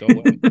know. Like, go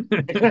away.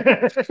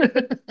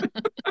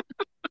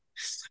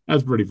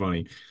 That's pretty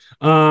funny.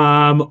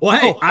 Well,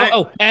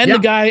 hey, the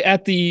guy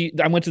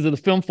I went to the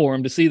film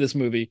forum to see this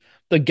movie.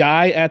 The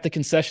guy at the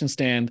concession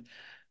stand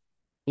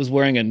was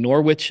wearing a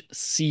Norwich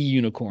Sea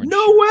Unicorn.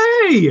 No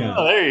way.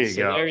 Oh, there you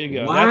go. There you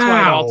go. Wow. That's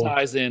why it all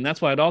ties in. That's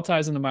why it all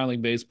ties into minor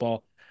league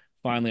baseball.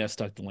 Finally, I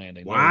stuck the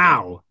landing.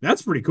 Wow,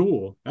 that's pretty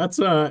cool. That's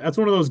one of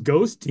those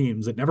ghost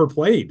teams that never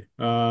played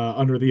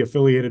under the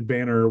affiliated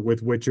banner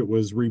with which it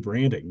was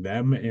rebranding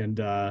them and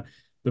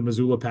the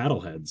Missoula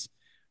Paddleheads.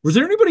 Was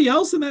there anybody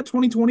else in that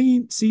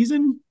 2020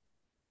 season?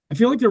 I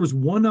feel like there was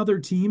one other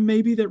team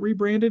maybe that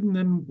rebranded and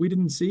then we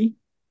didn't see.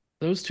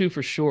 Those two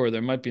for sure.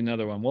 There might be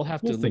another one. We'll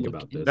have to think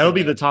about this. That'll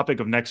be the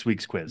topic of next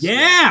week's quiz.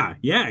 Yeah,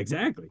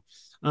 exactly.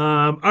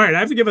 All right, I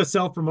have to give a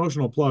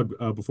self-promotional plug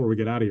before we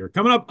get out of here.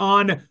 Coming up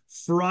on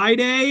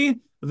Friday,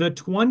 the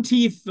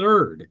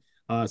 23rd.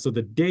 So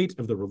the date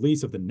of the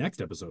release of the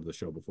next episode of the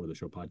Show Before the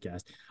Show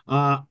podcast.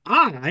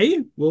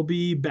 I will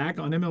be back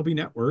on MLB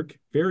Network.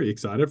 Very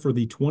excited for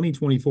the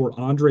 2024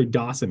 Andre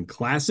Dawson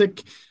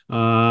Classic.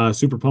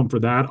 Super pumped for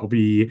that. I'll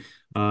be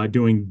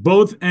doing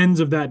both ends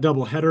of that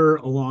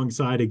doubleheader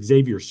alongside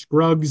Xavier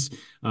Scruggs.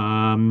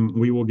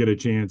 We will get a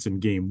chance in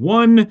Game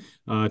 1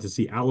 to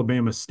see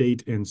Alabama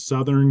State and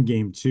Southern.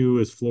 Game 2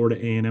 is Florida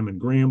A&M and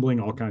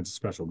Grambling. All kinds of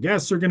special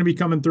guests are going to be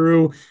coming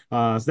through.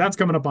 So that's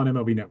coming up on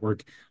MLB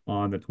Network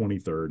on the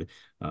 23rd.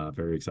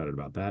 Very excited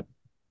about that.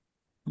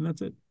 And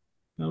that's it.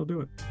 That'll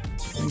do it.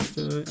 Thanks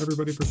to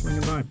everybody for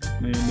swinging by.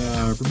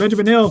 And for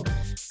Benjamin Hill,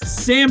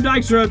 Sam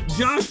Dykstra,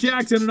 Josh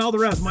Jackson, and all the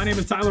rest, my name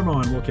is Tyler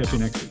Maughan. We'll catch you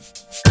next week.